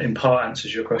if that in part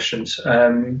answers your questions.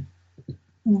 No,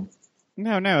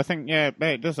 I think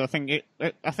it does. I think it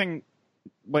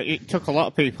took a lot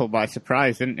of people by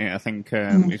surprise, didn't it? I think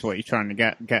is what you're trying to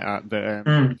get at.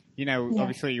 That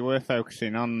obviously you were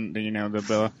focusing on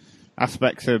the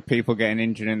aspects of people getting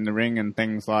injured in the ring and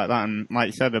things like that, and like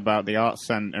you said about the arts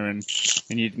centre, and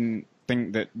you didn't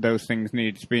think that those things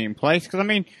needed to be in place, because I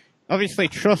mean, obviously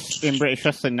trust in British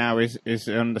wrestling now is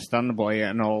understandably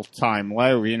at an all-time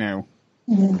low, and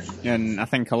I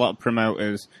think a lot of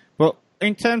promoters. But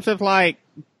in terms of we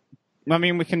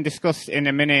can discuss in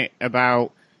a minute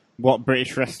about what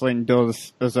British wrestling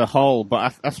does as a whole,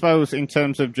 but I suppose in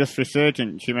terms of just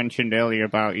Resurgence, you mentioned earlier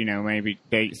about, maybe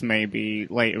dates maybe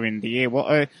later in the year.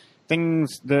 What are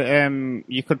things that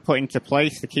you could put into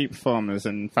place to keep performers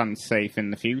and fans safe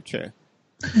in the future?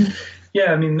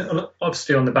 Yeah, I mean,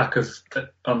 obviously on the back of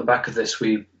this,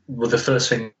 we were the first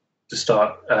thing to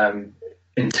start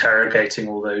interrogating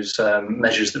all those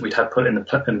measures that we'd had put in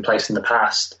place in the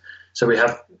past. So we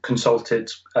have consulted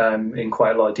in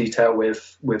quite a lot of detail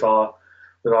with our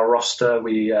roster.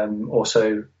 We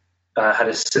also had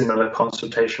a similar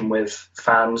consultation with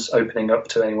fans, opening up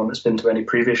to anyone that's been to any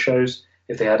previous shows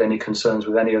if they had any concerns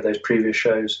with any of those previous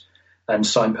shows, and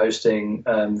signposting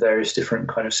various different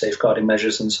kind of safeguarding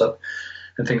measures and stuff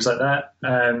and things like that.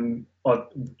 We're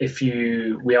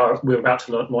about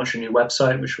to launch a new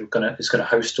website which is going to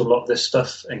host a lot of this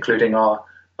stuff, including our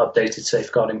updated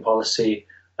safeguarding policy,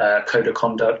 code of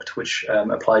conduct, which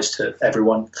applies to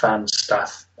everyone: fans,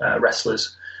 staff,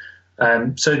 wrestlers.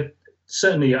 So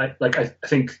certainly, I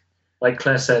think, like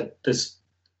Claire said, there's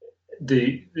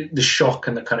the shock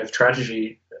and the kind of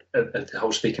tragedy of the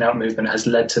whole speaking out movement has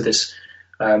led to this,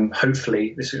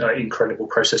 hopefully, this incredible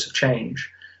process of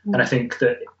change. Mm. And I think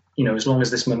that, as long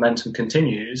as this momentum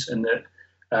continues, and that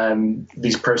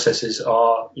these processes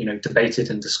are, debated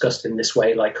and discussed in this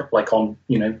way, like on,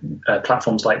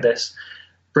 platforms like this,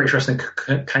 British wrestling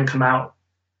can come out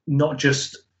not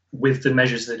just with the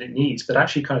measures that it needs, but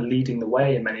actually kind of leading the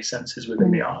way in many senses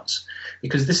within the arts.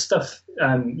 Because this stuff,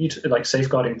 like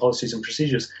safeguarding policies and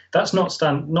procedures, that's not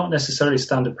necessarily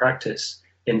standard practice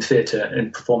in theatre,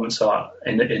 in performance art,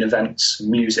 in events,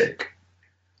 music.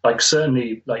 Like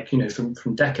certainly, from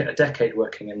a decade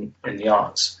working in the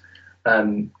arts,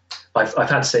 I've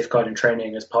had safeguarding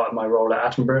training as part of my role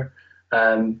at Attenborough,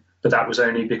 but that was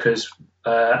only because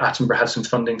Attenborough had some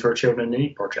funding for a Children in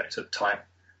Need project at the time.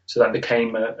 So that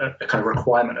became a kind of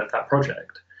requirement of that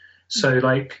project. So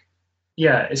I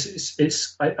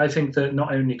think that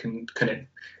not only can it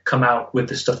come out with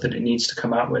the stuff that it needs to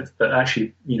come out with, but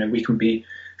actually, we can be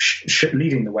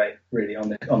leading the way really on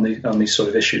these sort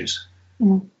of issues.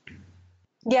 Mm.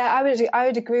 Yeah, I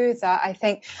would agree with that. I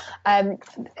think,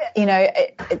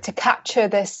 to capture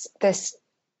this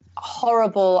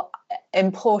horrible,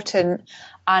 important,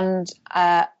 and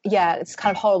it's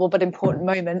kind of horrible but important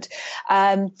moment.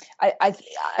 I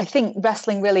think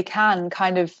wrestling really can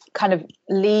kind of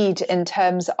lead in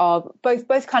terms of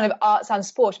both kind of arts and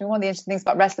sport. I mean, one of the interesting things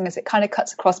about wrestling is it kind of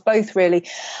cuts across both, really,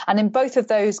 and in both of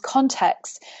those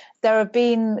contexts, there have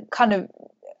been kind of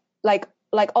like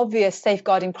obvious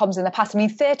safeguarding problems in the past. I mean,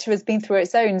 theatre has been through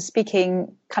its own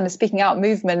speaking out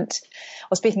movement,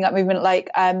 like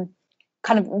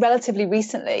kind of relatively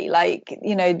recently. Like,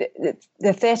 you know,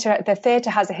 the theatre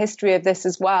has a history of this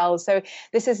as well. So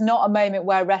this is not a moment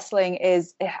where wrestling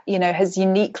is, you know, has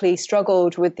uniquely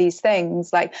struggled with these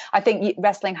things. Like, I think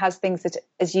wrestling has things that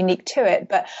is unique to it,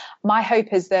 but my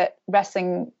hope is that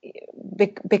wrestling,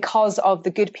 because of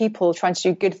the good people trying to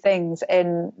do good things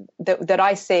that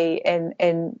I see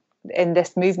in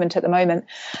this movement at the moment,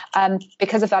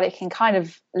 because of that, it can kind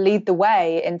of lead the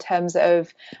way in terms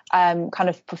of kind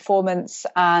of performance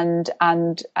and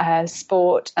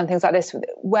sport and things like this,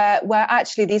 where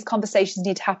actually these conversations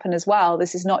need to happen as well.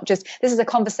 This is a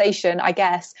conversation, I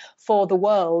guess, for the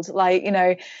world. Like, you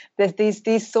know,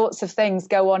 these sorts of things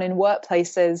go on in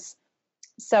workplaces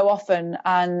so often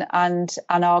and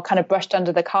are kind of brushed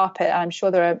under the carpet. And I'm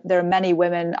sure there are many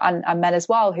women and men as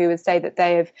well who would say that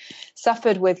they have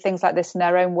suffered with things like this in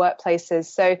their own workplaces.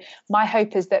 So my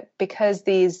hope is that because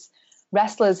these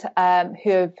wrestlers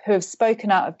who have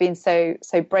spoken out have been so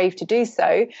brave to do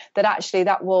so, that actually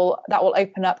that will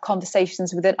open up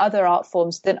conversations within other art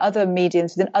forms, within other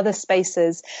mediums, within other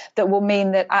spaces, that will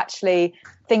mean that actually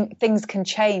things can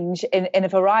change in a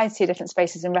variety of different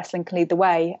spaces, and wrestling can lead the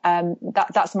way.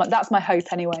 That's my hope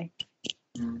anyway.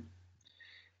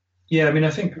 Yeah, I mean, I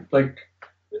think like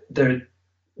the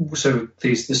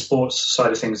sports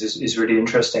side of things is really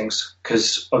interesting,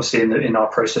 because obviously in our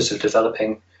process of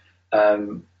developing a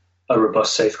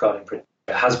robust safeguarding,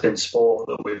 it has been sport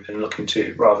that we've been looking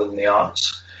to rather than the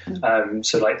arts.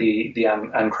 So like the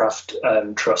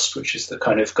ANCRAFT Trust, which is the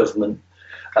kind of government,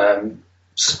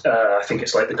 I think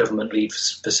it's like the government lead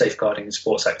for safeguarding in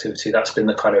sports activity. That's been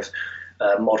the kind of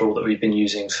model that we've been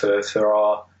using for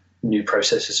our new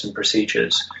processes and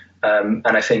procedures. And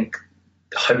I think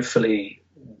hopefully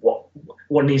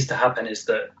what needs to happen is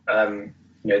that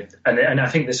you know, and I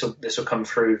think this will come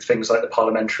through things like the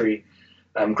parliamentary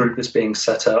group that's being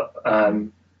set up,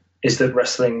 is that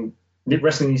wrestling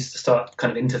needs to start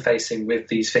kind of interfacing with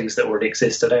these things that already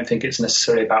exist. I don't think it's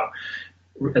necessarily about.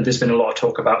 There's been a lot of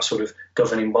talk about sort of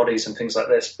governing bodies and things like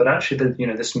this, but actually,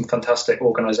 there's some fantastic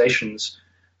organisations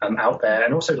out there,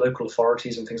 and also local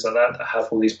authorities and things like that have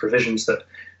all these provisions that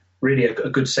really a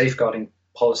good safeguarding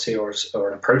policy or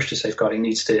an approach to safeguarding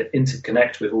needs to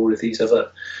interconnect with all of these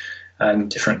other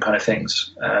different kind of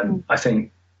things. I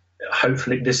think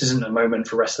hopefully this isn't a moment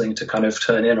for wrestling to kind of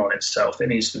turn in on itself. It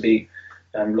needs to be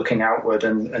looking outward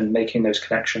and making those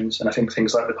connections. And I think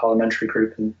things like the parliamentary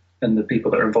group and the people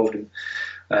that are involved in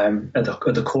at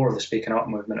the core of the Speaking Out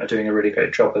movement are doing a really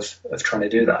great job of trying to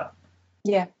do that.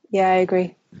 Yeah, I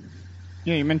agree.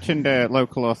 Yeah, you mentioned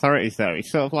local authorities there.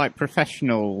 It's sort of like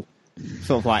professional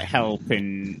sort of like help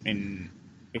in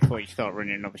before you start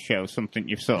running another show, something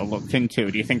you've sort of looked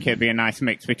into. Do you think it'd be a nice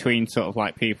mix between sort of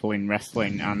like people in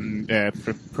wrestling and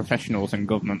professionals and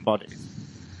government bodies?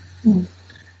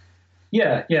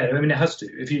 Yeah. I mean, it has to.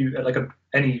 If you like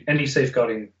any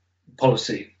safeguarding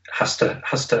policy has to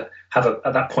have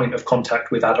at that point of contact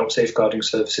with adult safeguarding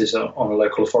services on a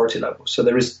local authority level. So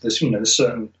there's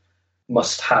certain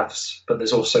must-haves, but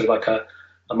there's also like a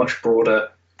much broader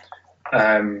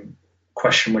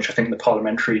question, which I think the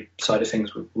parliamentary side of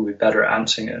things will be better at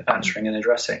answering and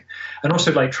addressing. And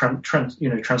also, like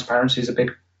transparency is a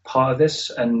big part of this,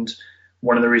 and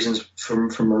one of the reasons from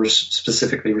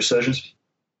specifically Resurgence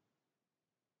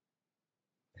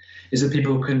is that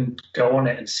people can go on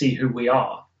it and see who we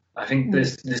are. I think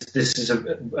this is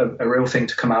a real thing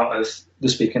to come out of the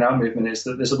Speaking Out movement, is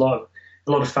that there's a lot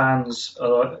of fans.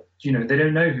 They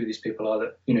don't know who these people are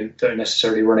that are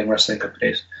necessarily running wrestling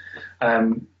companies.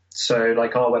 So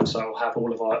like our website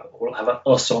will have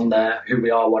us on there, who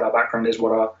we are, what our background is,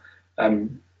 what our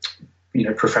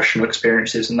professional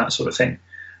experience is, and that sort of thing.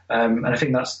 And I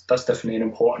think that's definitely an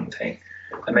important thing.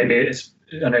 And maybe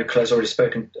I know Claire's already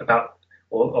spoken about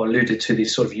or alluded to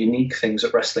these sort of unique things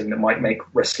at wrestling that might make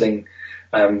wrestling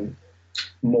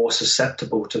more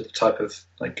susceptible to the type of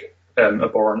like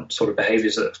abhorrent sort of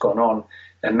behaviours that have gone on.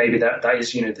 And maybe that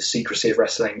is the secrecy of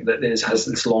wrestling, that has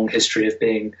this long history of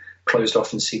being closed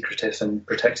off and secretive and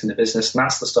protecting the business. And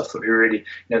that's the stuff that we really,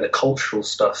 the cultural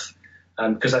stuff.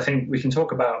 Because I think we can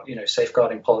talk about,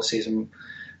 safeguarding policies and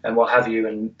what have you,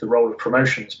 and the role of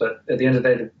promotions. But at the end of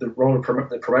the day, the role of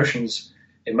the promotions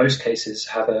in most cases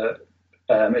have a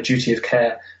duty of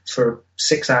care for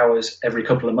 6 hours every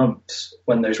couple of months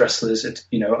when those wrestlers,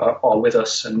 are with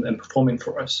us and performing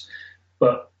for us.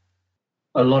 But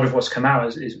a lot of what's come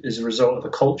out is a result of a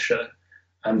culture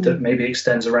that maybe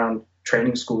extends around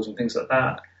training schools and things like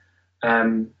that.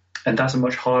 And that's a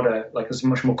much harder, it's a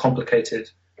much more complicated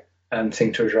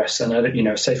thing to address.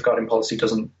 And, safeguarding policy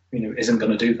isn't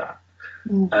going to do that.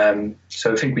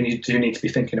 So I think we do need to be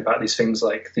thinking about these things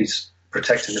like these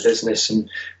protecting the business and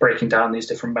breaking down these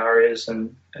different barriers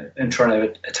and trying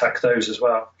to attack those as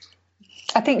well.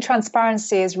 I think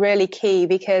transparency is really key,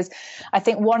 because I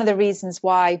think one of the reasons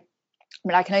why, I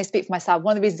mean, I can only speak for myself,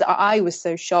 one of the reasons I was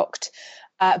so shocked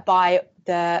by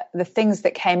the things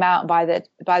that came out, by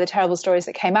the terrible stories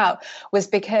that came out, was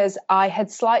because I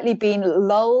had slightly been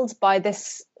lulled by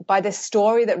this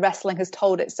story that wrestling has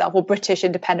told itself, or British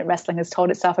independent wrestling has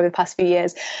told itself over the past few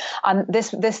years. And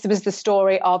this was the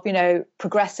story of, you know,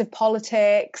 progressive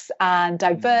politics and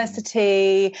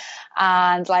diversity,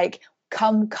 and like,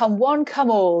 come one,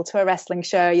 come all to a wrestling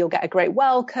show, you'll get a great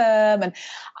welcome.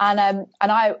 And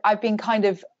I've been kind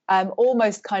of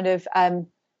almost kind of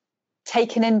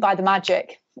taken in by the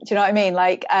magic. Do you know what I mean?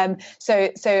 Like, so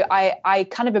I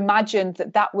kind of imagined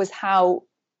that was how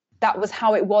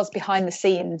it was behind the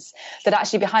scenes, that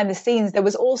actually behind the scenes there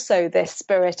was also this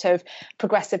spirit of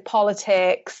progressive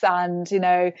politics and, you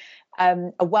know,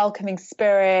 a welcoming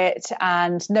spirit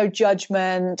and no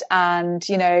judgment, and,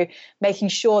 you know, making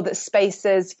sure that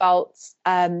spaces felt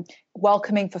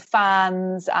welcoming for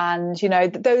fans, and, you know,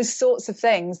 those sorts of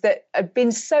things that have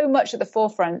been so much at the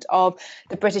forefront of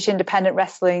the British independent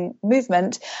wrestling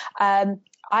movement.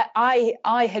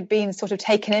 I had been sort of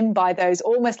taken in by those,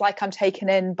 almost like I'm taken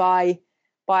in by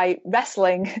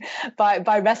wrestling,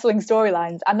 by wrestling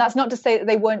storylines. And that's not to say that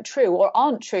they weren't true or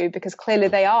aren't true, because clearly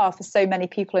they are for so many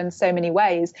people in so many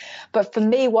ways. But for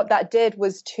me, what that did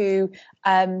was to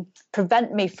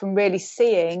prevent me from really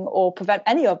seeing, or prevent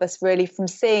any of us really from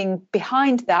seeing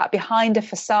behind a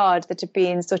facade that had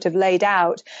been sort of laid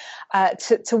out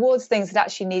towards things that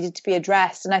actually needed to be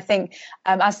addressed. And I think,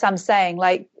 as Sam's saying,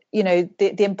 like, you know,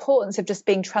 the importance of just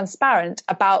being transparent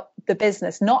about the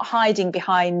business, not hiding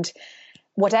behind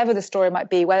whatever the story might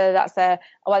be, whether that's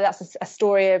a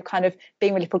story of kind of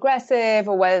being really progressive,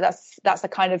 or whether that's a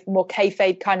kind of more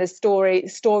kayfabe kind of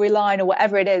storyline, or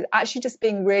whatever it is. Actually, just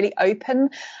being really open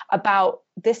about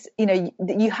this. You know,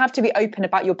 you have to be open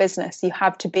about your business. You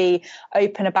have to be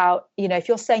open about, you know, if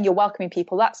you're saying you're welcoming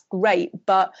people, that's great,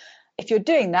 but if you're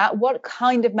doing that, what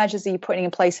kind of measures are you putting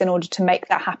in place in order to make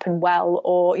that happen well?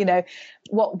 Or, you know,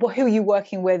 who are you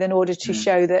working with in order to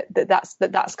show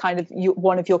that's kind of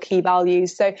one of your key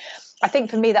values? So I think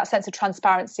for me, that sense of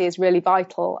transparency is really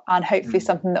vital, and hopefully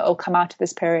something that will come out of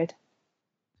this period.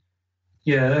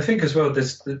 Yeah, I think as well,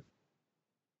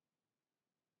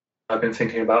 I've been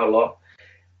thinking about a lot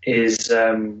is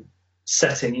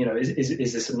setting, you know,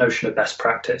 is this a notion of best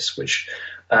practice, which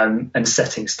and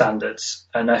setting standards.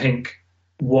 And I think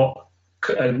what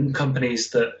companies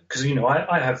that, because, you know,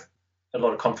 I have a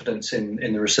lot of confidence in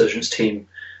the Resurgence team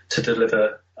to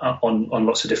deliver on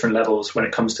lots of different levels when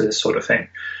it comes to this sort of thing.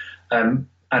 And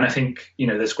I think, you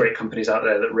know, there's great companies out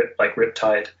there that like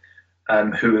Riptide,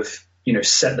 who have, you know,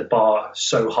 set the bar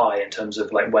so high in terms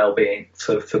of like well-being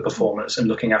for performers and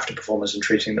looking after performers and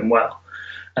treating them well.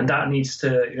 And that needs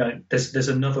to, you know, there's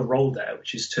another role there,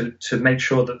 which is to make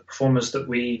sure that the performers that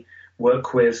we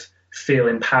work with feel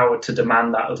empowered to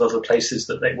demand that of other places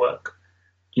that they work.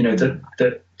 You know,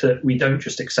 that we don't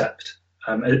just accept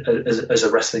as a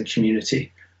wrestling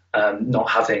community not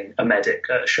having a medic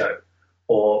at a show,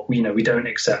 or, you know, we don't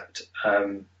accept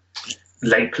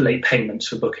late payments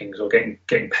for bookings, or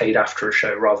getting paid after a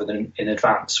show rather than in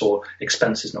advance, or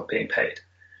expenses not being paid.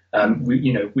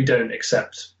 We don't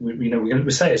accept.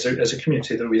 We say as a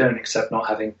community that we don't accept not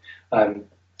having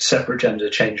separate gender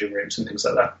changing rooms and things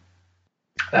like that.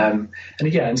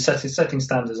 And setting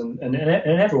standards and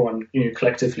everyone, you know,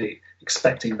 collectively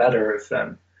expecting better of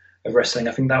wrestling.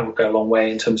 I think that would go a long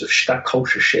way in terms of that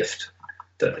culture shift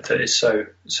that is so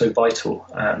vital.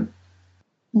 Yeah.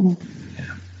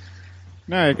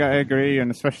 No, I agree, and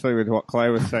especially with what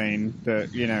Claire was saying,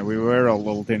 that, you know, we were all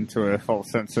lulled into a false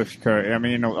sense of security. I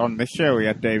mean, you know, on this show we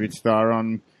had David Starr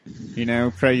on, you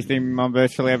know, praised him on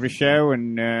virtually every show,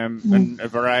 and a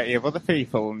variety of other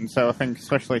people. And so I think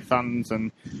especially fans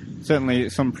and certainly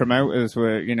some promoters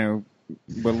were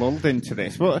lulled into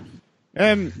this. But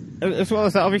as well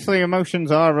as that, obviously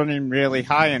emotions are running really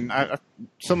high, and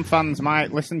some fans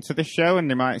might listen to this show and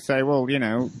they might say, well, you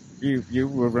know, you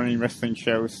were running wrestling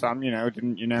shows, Sam, you know,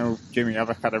 didn't you know Jimmy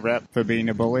Havoc had a rep for being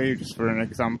a bully, just for an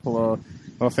example,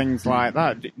 or things like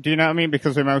that. Do you know what I mean?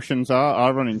 Because emotions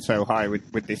are running so high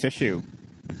with this issue.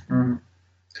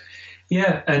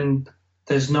 Yeah, and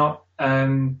there's not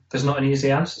an easy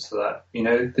answer to that. You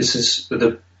know, this is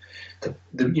the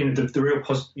real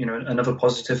another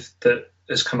positive that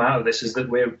has come out of this is that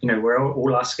we're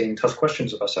all asking tough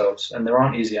questions of ourselves, and there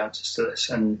aren't easy answers to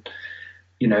this. And,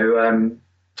 you know,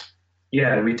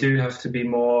 we do have to be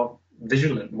more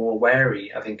vigilant, more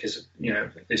wary, I think is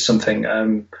something,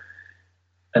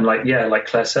 like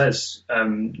Claire says,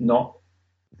 not,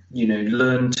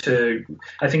 learn to.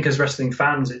 I think as wrestling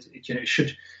fans, it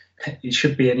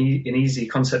should be an easy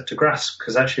concept to grasp,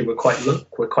 because actually we're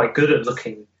quite good at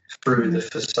looking through the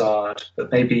facade,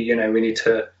 but maybe we need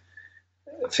to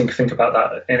think about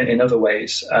that in other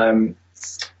ways. And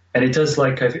it does,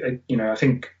 I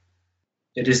think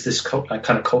it is this kind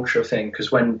of culture thing,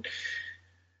 because when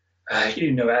at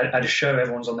a show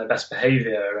everyone's on their best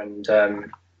behavior, and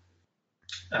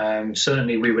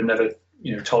certainly we would never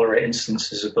tolerate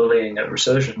instances of bullying at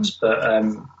Resurgence, but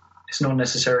it's not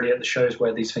necessarily at the shows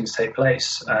where these things take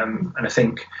place. And I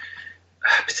think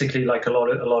particularly a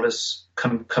lot has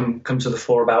come to the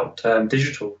fore about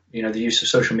digital, the use of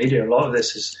social media. A lot of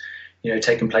this is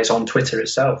taking place on Twitter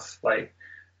itself,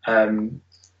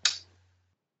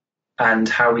 and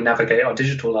how we navigate our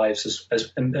digital lives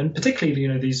and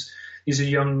particularly these are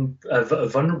young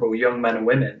vulnerable young men and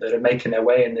women that are making their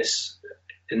way in this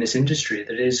industry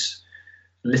that is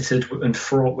littered and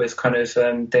fraught with kind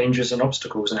of dangers and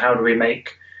obstacles. And how do we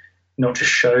make not just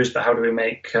shows, but how do we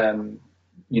make the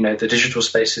digital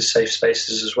spaces safe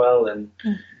spaces as well? And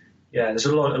there's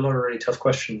a lot of really tough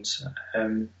questions.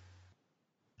 And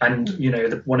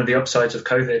one of the upsides of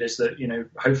COVID is that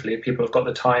hopefully people have got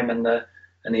the time and the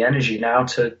energy now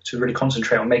to really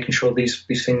concentrate on making sure these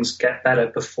things get better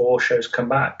before shows come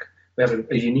back. We have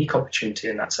a unique opportunity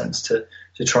in that sense to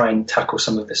try and tackle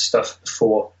some of this stuff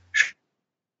before.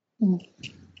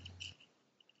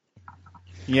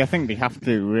 Yeah, I think they have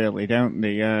to, really, don't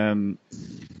they?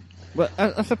 But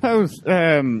I suppose,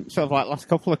 sort of last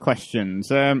couple of questions.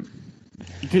 Do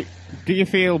you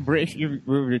feel British?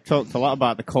 We've talked a lot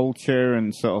about the culture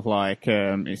and sort of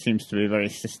it seems to be very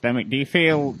systemic. Do you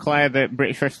feel, Claire, that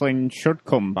British wrestling should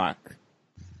come back?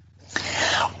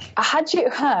 Had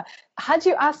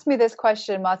you asked me this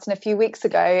question, Martin, a few weeks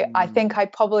ago, I think I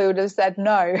probably would have said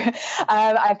no.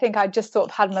 I think I just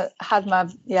sort of had my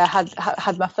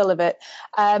fill of it.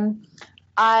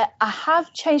 I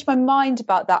have changed my mind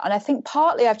about that, and I think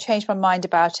partly I've changed my mind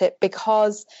about it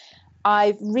because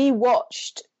I've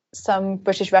rewatched some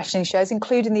British wrestling shows,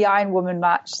 including the Iron Woman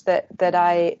match that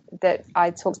I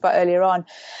talked about earlier on,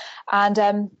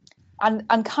 and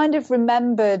kind of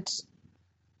remembered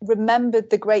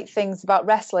the great things about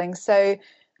wrestling. So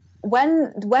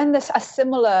when there's a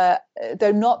similar,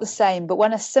 though not the same, but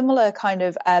when a similar kind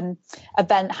of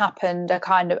event happened, a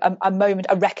kind of a moment,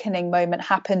 a reckoning moment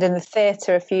happened in the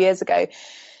theatre a few years ago,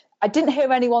 I didn't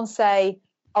hear anyone say,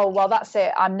 oh, well, that's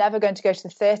it, I'm never going to go to the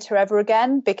theatre ever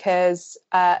again because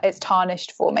it's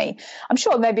tarnished for me. I'm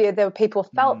sure maybe there were people who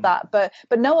felt that, but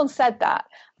no one said that.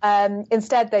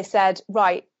 Instead, they said,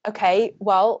 right, okay,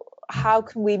 well, how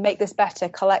can we make this better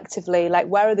collectively?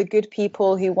 Where are the good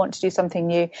people who want to do something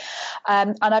new?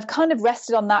 And I've kind of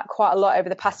rested on that quite a lot over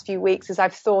the past few weeks as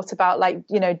I've thought about,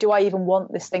 do I even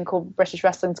want this thing called British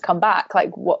wrestling to come back?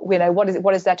 What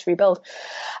is there to rebuild?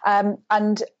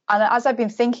 And as I've been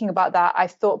thinking about that,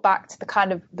 I've thought back to the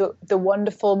kind of the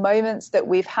wonderful moments that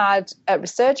we've had at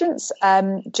Resurgence,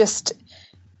 kind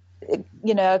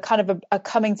of a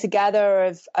coming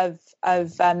together of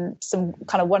some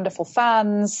kind of wonderful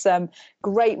fans, some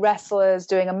great wrestlers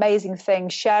doing amazing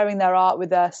things, sharing their art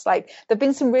with us. There've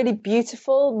been some really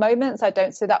beautiful moments. I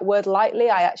don't say that word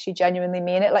lightly. I actually genuinely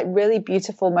mean it, really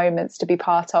beautiful moments to be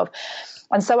part of.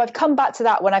 And so I've come back to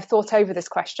that when I've thought over this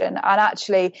question. And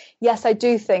actually, yes, I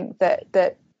do think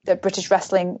that British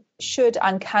wrestling should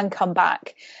and can come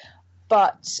back.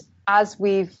 But as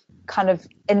we've kind of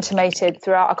intimated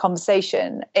throughout our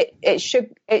conversation, it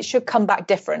should come back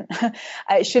different.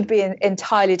 It should be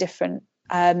entirely different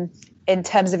in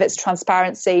terms of its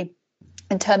transparency,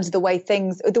 in terms of the way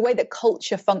that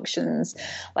culture functions.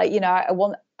 I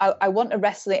want a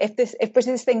wrestling. If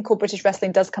this thing called British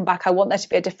wrestling does come back, I want there to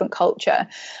be a different culture.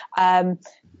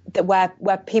 That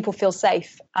where people feel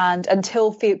safe, and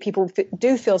until people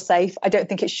do feel safe, I don't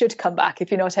think it should come back,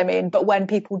 if you know what I mean. But when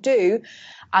people do,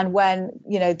 and when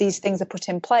these things are put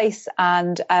in place,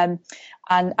 and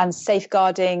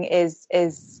safeguarding is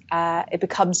it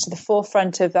becomes to the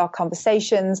forefront of our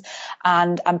conversations,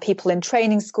 and people in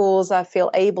training schools feel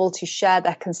able to share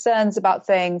their concerns about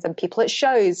things, and people at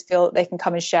shows feel that they can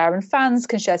come and share, and fans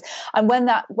can share. And when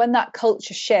that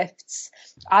culture shifts,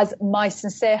 as my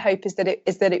sincere hope is that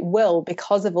it will,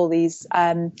 because of all these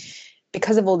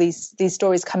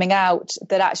stories coming out,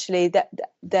 that actually that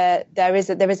there is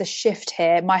a shift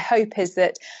here. My hope is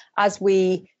that as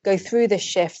we go through this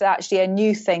shift, that actually a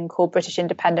new thing called British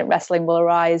independent wrestling will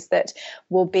arise that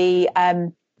will be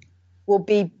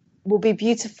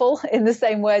beautiful in the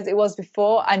same way as it was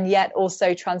before, and yet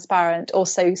also transparent,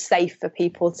 also safe for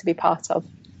people to be part of.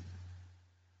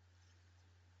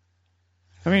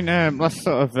 I mean, let's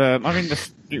sort of.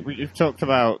 You've talked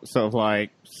about sort of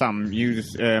like Sam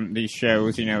use these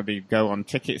shows. They go on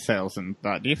ticket sales and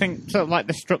that. Do you think sort of like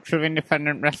the structure of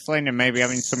independent wrestling and maybe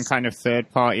having some kind of third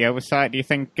party oversight? Do you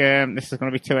think this is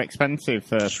going to be too expensive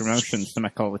for promotions to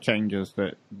make all the changes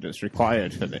that's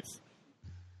required for this?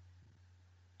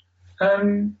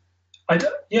 I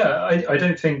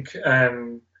don't think.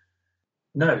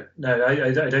 No,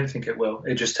 I don't think it will.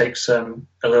 It just takes a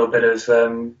little bit of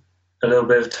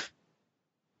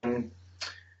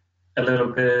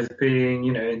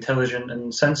being, intelligent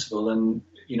and sensible. And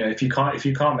if you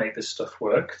can't make this stuff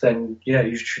work, then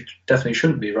you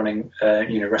shouldn't be running,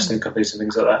 wrestling companies and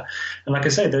things like that. And like I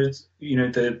say, there's,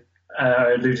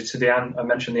 I alluded to I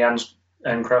mentioned the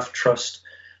Ancraft Trust.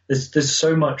 There's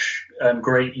so much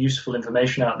great, useful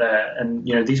information out there, and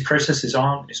these processes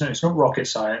it's not rocket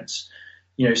science.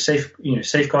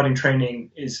 Safeguarding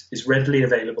training is readily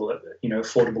available at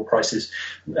affordable prices.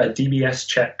 DBS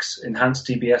checks, enhanced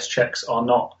DBS checks, are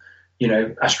not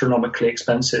astronomically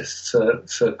expensive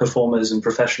for performers and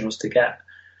professionals to get.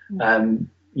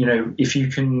 If you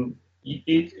can,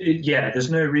 there's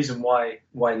no reason why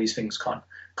these things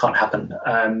can't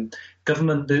happen.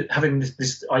 Government having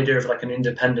this idea of like an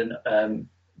independent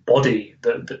body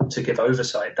to give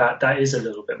oversight, that is a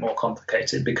little bit more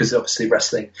complicated, because obviously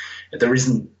wrestling, there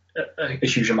isn't a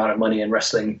huge amount of money in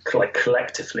wrestling, like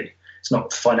collectively. It's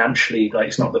not financially, like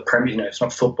it's not the Premier, it's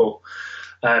not football.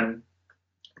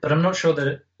 But I'm not sure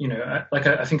that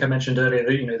I think I mentioned earlier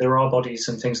that there are bodies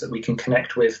and things that we can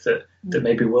connect with that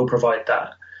maybe will provide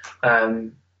that.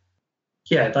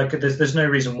 There's no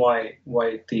reason why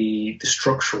the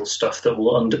structural stuff that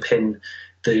will underpin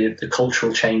the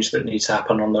cultural change that needs to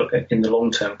happen in the long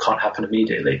term can't happen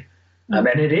immediately. And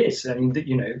it is. I mean,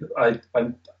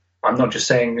 I'm not just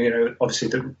saying, obviously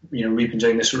that, we've been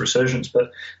doing this at Resurgence,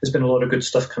 but there's been a lot of good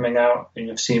stuff coming out, and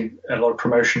I've seen a lot of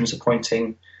promotions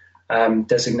appointing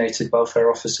designated welfare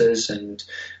officers and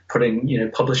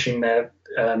publishing their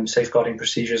safeguarding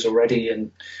procedures already.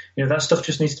 And, that stuff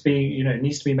just needs to be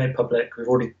made public. We've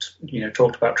already,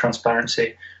 talked about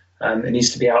transparency. It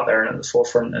needs to be out there and at the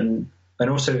forefront, and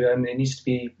also it needs to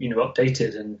be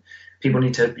updated, and people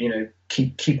need to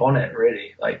keep on it,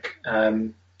 really. Like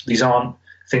these aren't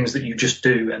things that you just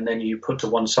do and then you put to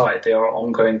one side. They are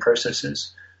ongoing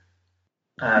processes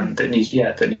that need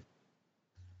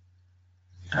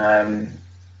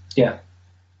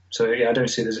So I don't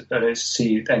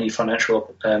see any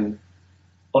financial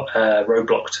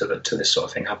roadblock to this sort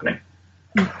of thing happening.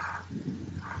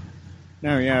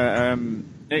 No, yeah.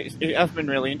 It has been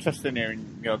really interesting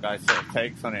hearing your guys' sort of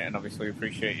takes on it, and obviously we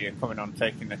appreciate you coming on,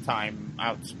 taking the time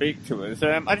out to speak to us.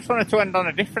 I just wanted to end on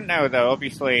a different note, though.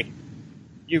 Obviously,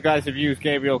 you guys have used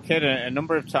Gabriel Kidd a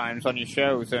number of times on your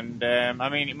shows, and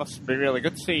it must be really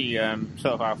good to see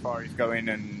sort of how far he's going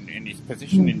and in his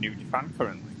position in New Japan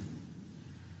currently.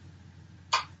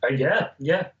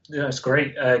 It's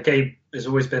great. Gabe has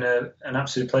always been an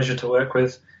absolute pleasure to work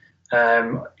with.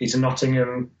 He's in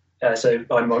Nottingham. So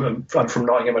I'm from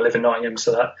Nottingham. I live in Nottingham,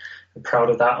 so I'm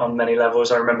proud of that on many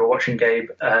levels. I remember watching Gabe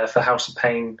for House of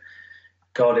Pain,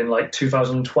 in like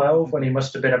 2012, when he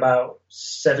must have been about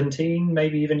 17,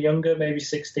 maybe even younger, maybe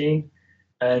 16.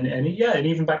 And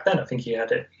even back then, I think he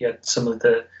had some of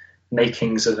the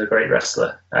makings of a great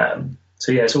wrestler.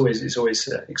 It's always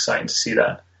exciting to see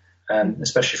that,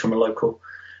 especially from a local.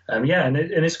 And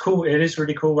it's cool. It is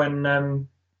really cool when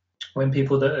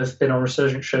people that have been on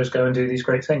Resurgence shows go and do these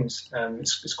great things.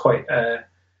 It's quite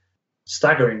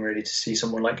staggering, really, to see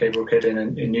someone like Gabriel Kidd in a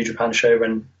New Japan show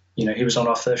when he was on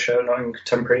our first show at Nottingham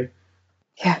Contemporary.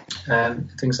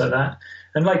 Things like that.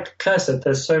 And like Claire said,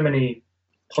 there's so many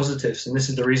positives, and this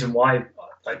is the reason why,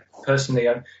 like personally,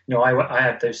 I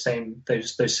had those same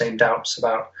doubts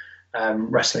about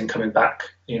wrestling coming back,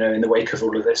 in the wake of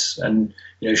all of this, and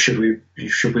should we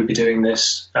be doing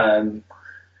this? And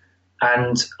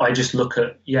I just look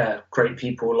at great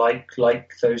people like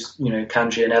those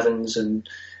Kanji and Evans, and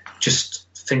just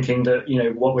thinking that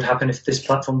what would happen if this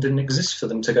platform didn't exist for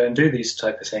them to go and do these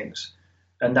type of things,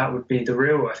 and that would be I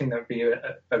think that would be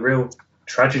a real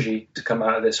tragedy to come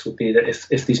out of this. Would be that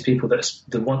if these people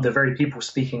the very people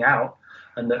speaking out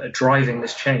and that are driving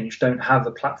this change don't have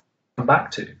a platform to come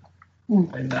back to,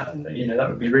 and that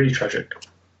would be really tragic.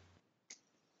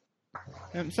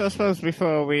 So I suppose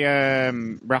before we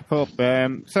wrap up,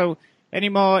 so any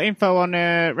more info on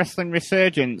Wrestling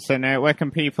Resurgence, and where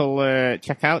can people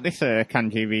check out this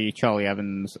Kanji v Charlie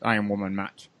Evans Iron Woman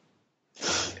match?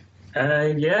 That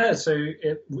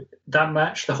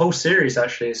match, the whole series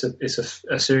actually, is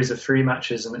a series of 3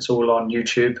 matches, and it's all on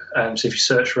YouTube. So if you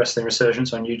search Wrestling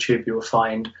Resurgence on YouTube, you will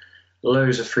find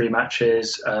loads of free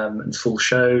matches and full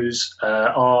shows.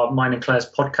 Our Mine and Claire's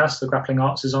podcast, The Grappling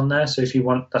Arts, is on there. So if you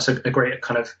want, that's a great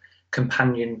kind of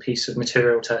companion piece of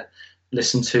material to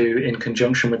listen to in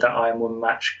conjunction with that Iron Woman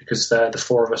match, because the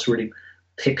four of us really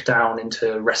pick down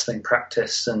into wrestling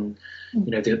practice and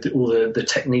all the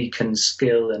technique and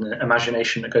skill and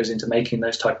imagination that goes into making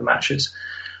those type of matches.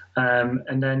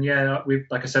 And then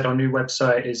like I said, our new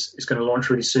website is going to launch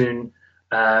really soon.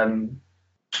 We're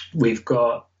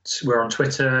on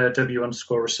Twitter,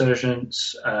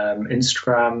 W_Resurgence,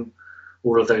 Instagram,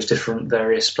 all of those different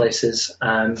various places.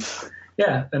 And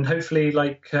hopefully,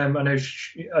 I know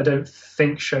I don't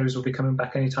think shows will be coming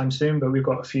back anytime soon, but we've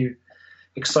got a few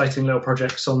exciting little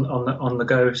projects on the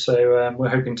go. So we're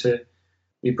hoping to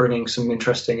be bringing some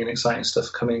interesting and exciting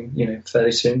stuff coming,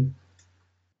 fairly soon.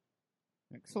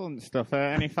 Excellent stuff.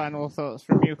 Any final thoughts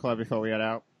from you, Claire, before we head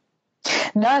out?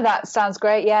 No, that sounds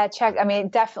great. Yeah,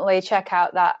 definitely check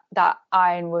out that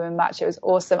Iron Woman match. It was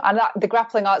awesome. And the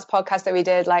Grappling Arts podcast that we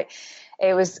did,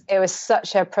 it was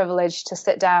such a privilege to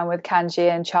sit down with Kanji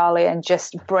and Charlie and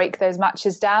just break those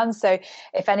matches down. So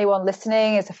if anyone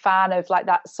listening is a fan of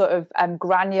that sort of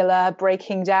granular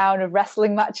breaking down of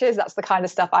wrestling matches, that's the kind of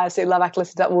stuff I absolutely love. I can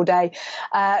listen to that all day.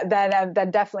 Then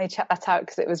definitely check that out,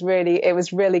 because it was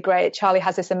really great. Charlie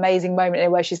has this amazing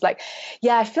moment where she's like,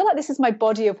 "Yeah, I feel like this is my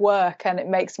body of work," and it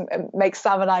makes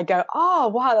Sam and I go, "Oh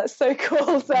wow, that's so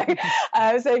cool." So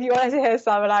if you wanted to hear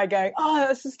Sam and I going, "Oh,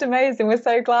 that's just amazing. We're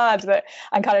so glad that."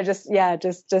 And kind of just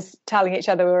telling each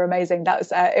other we were amazing. That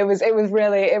was it was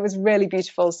really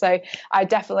beautiful. So I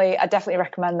definitely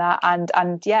recommend that. And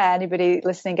anybody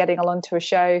listening getting along to a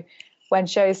show when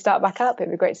shows start back up, it'd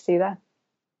be great to see you there.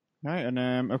 Right,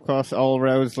 and of course, all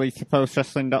roads lead to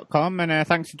postwrestling.com. And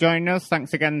thanks for joining us.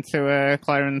 Thanks again to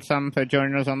Claire and Sam for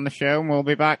joining us on the show. And we'll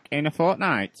be back in a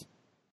fortnight.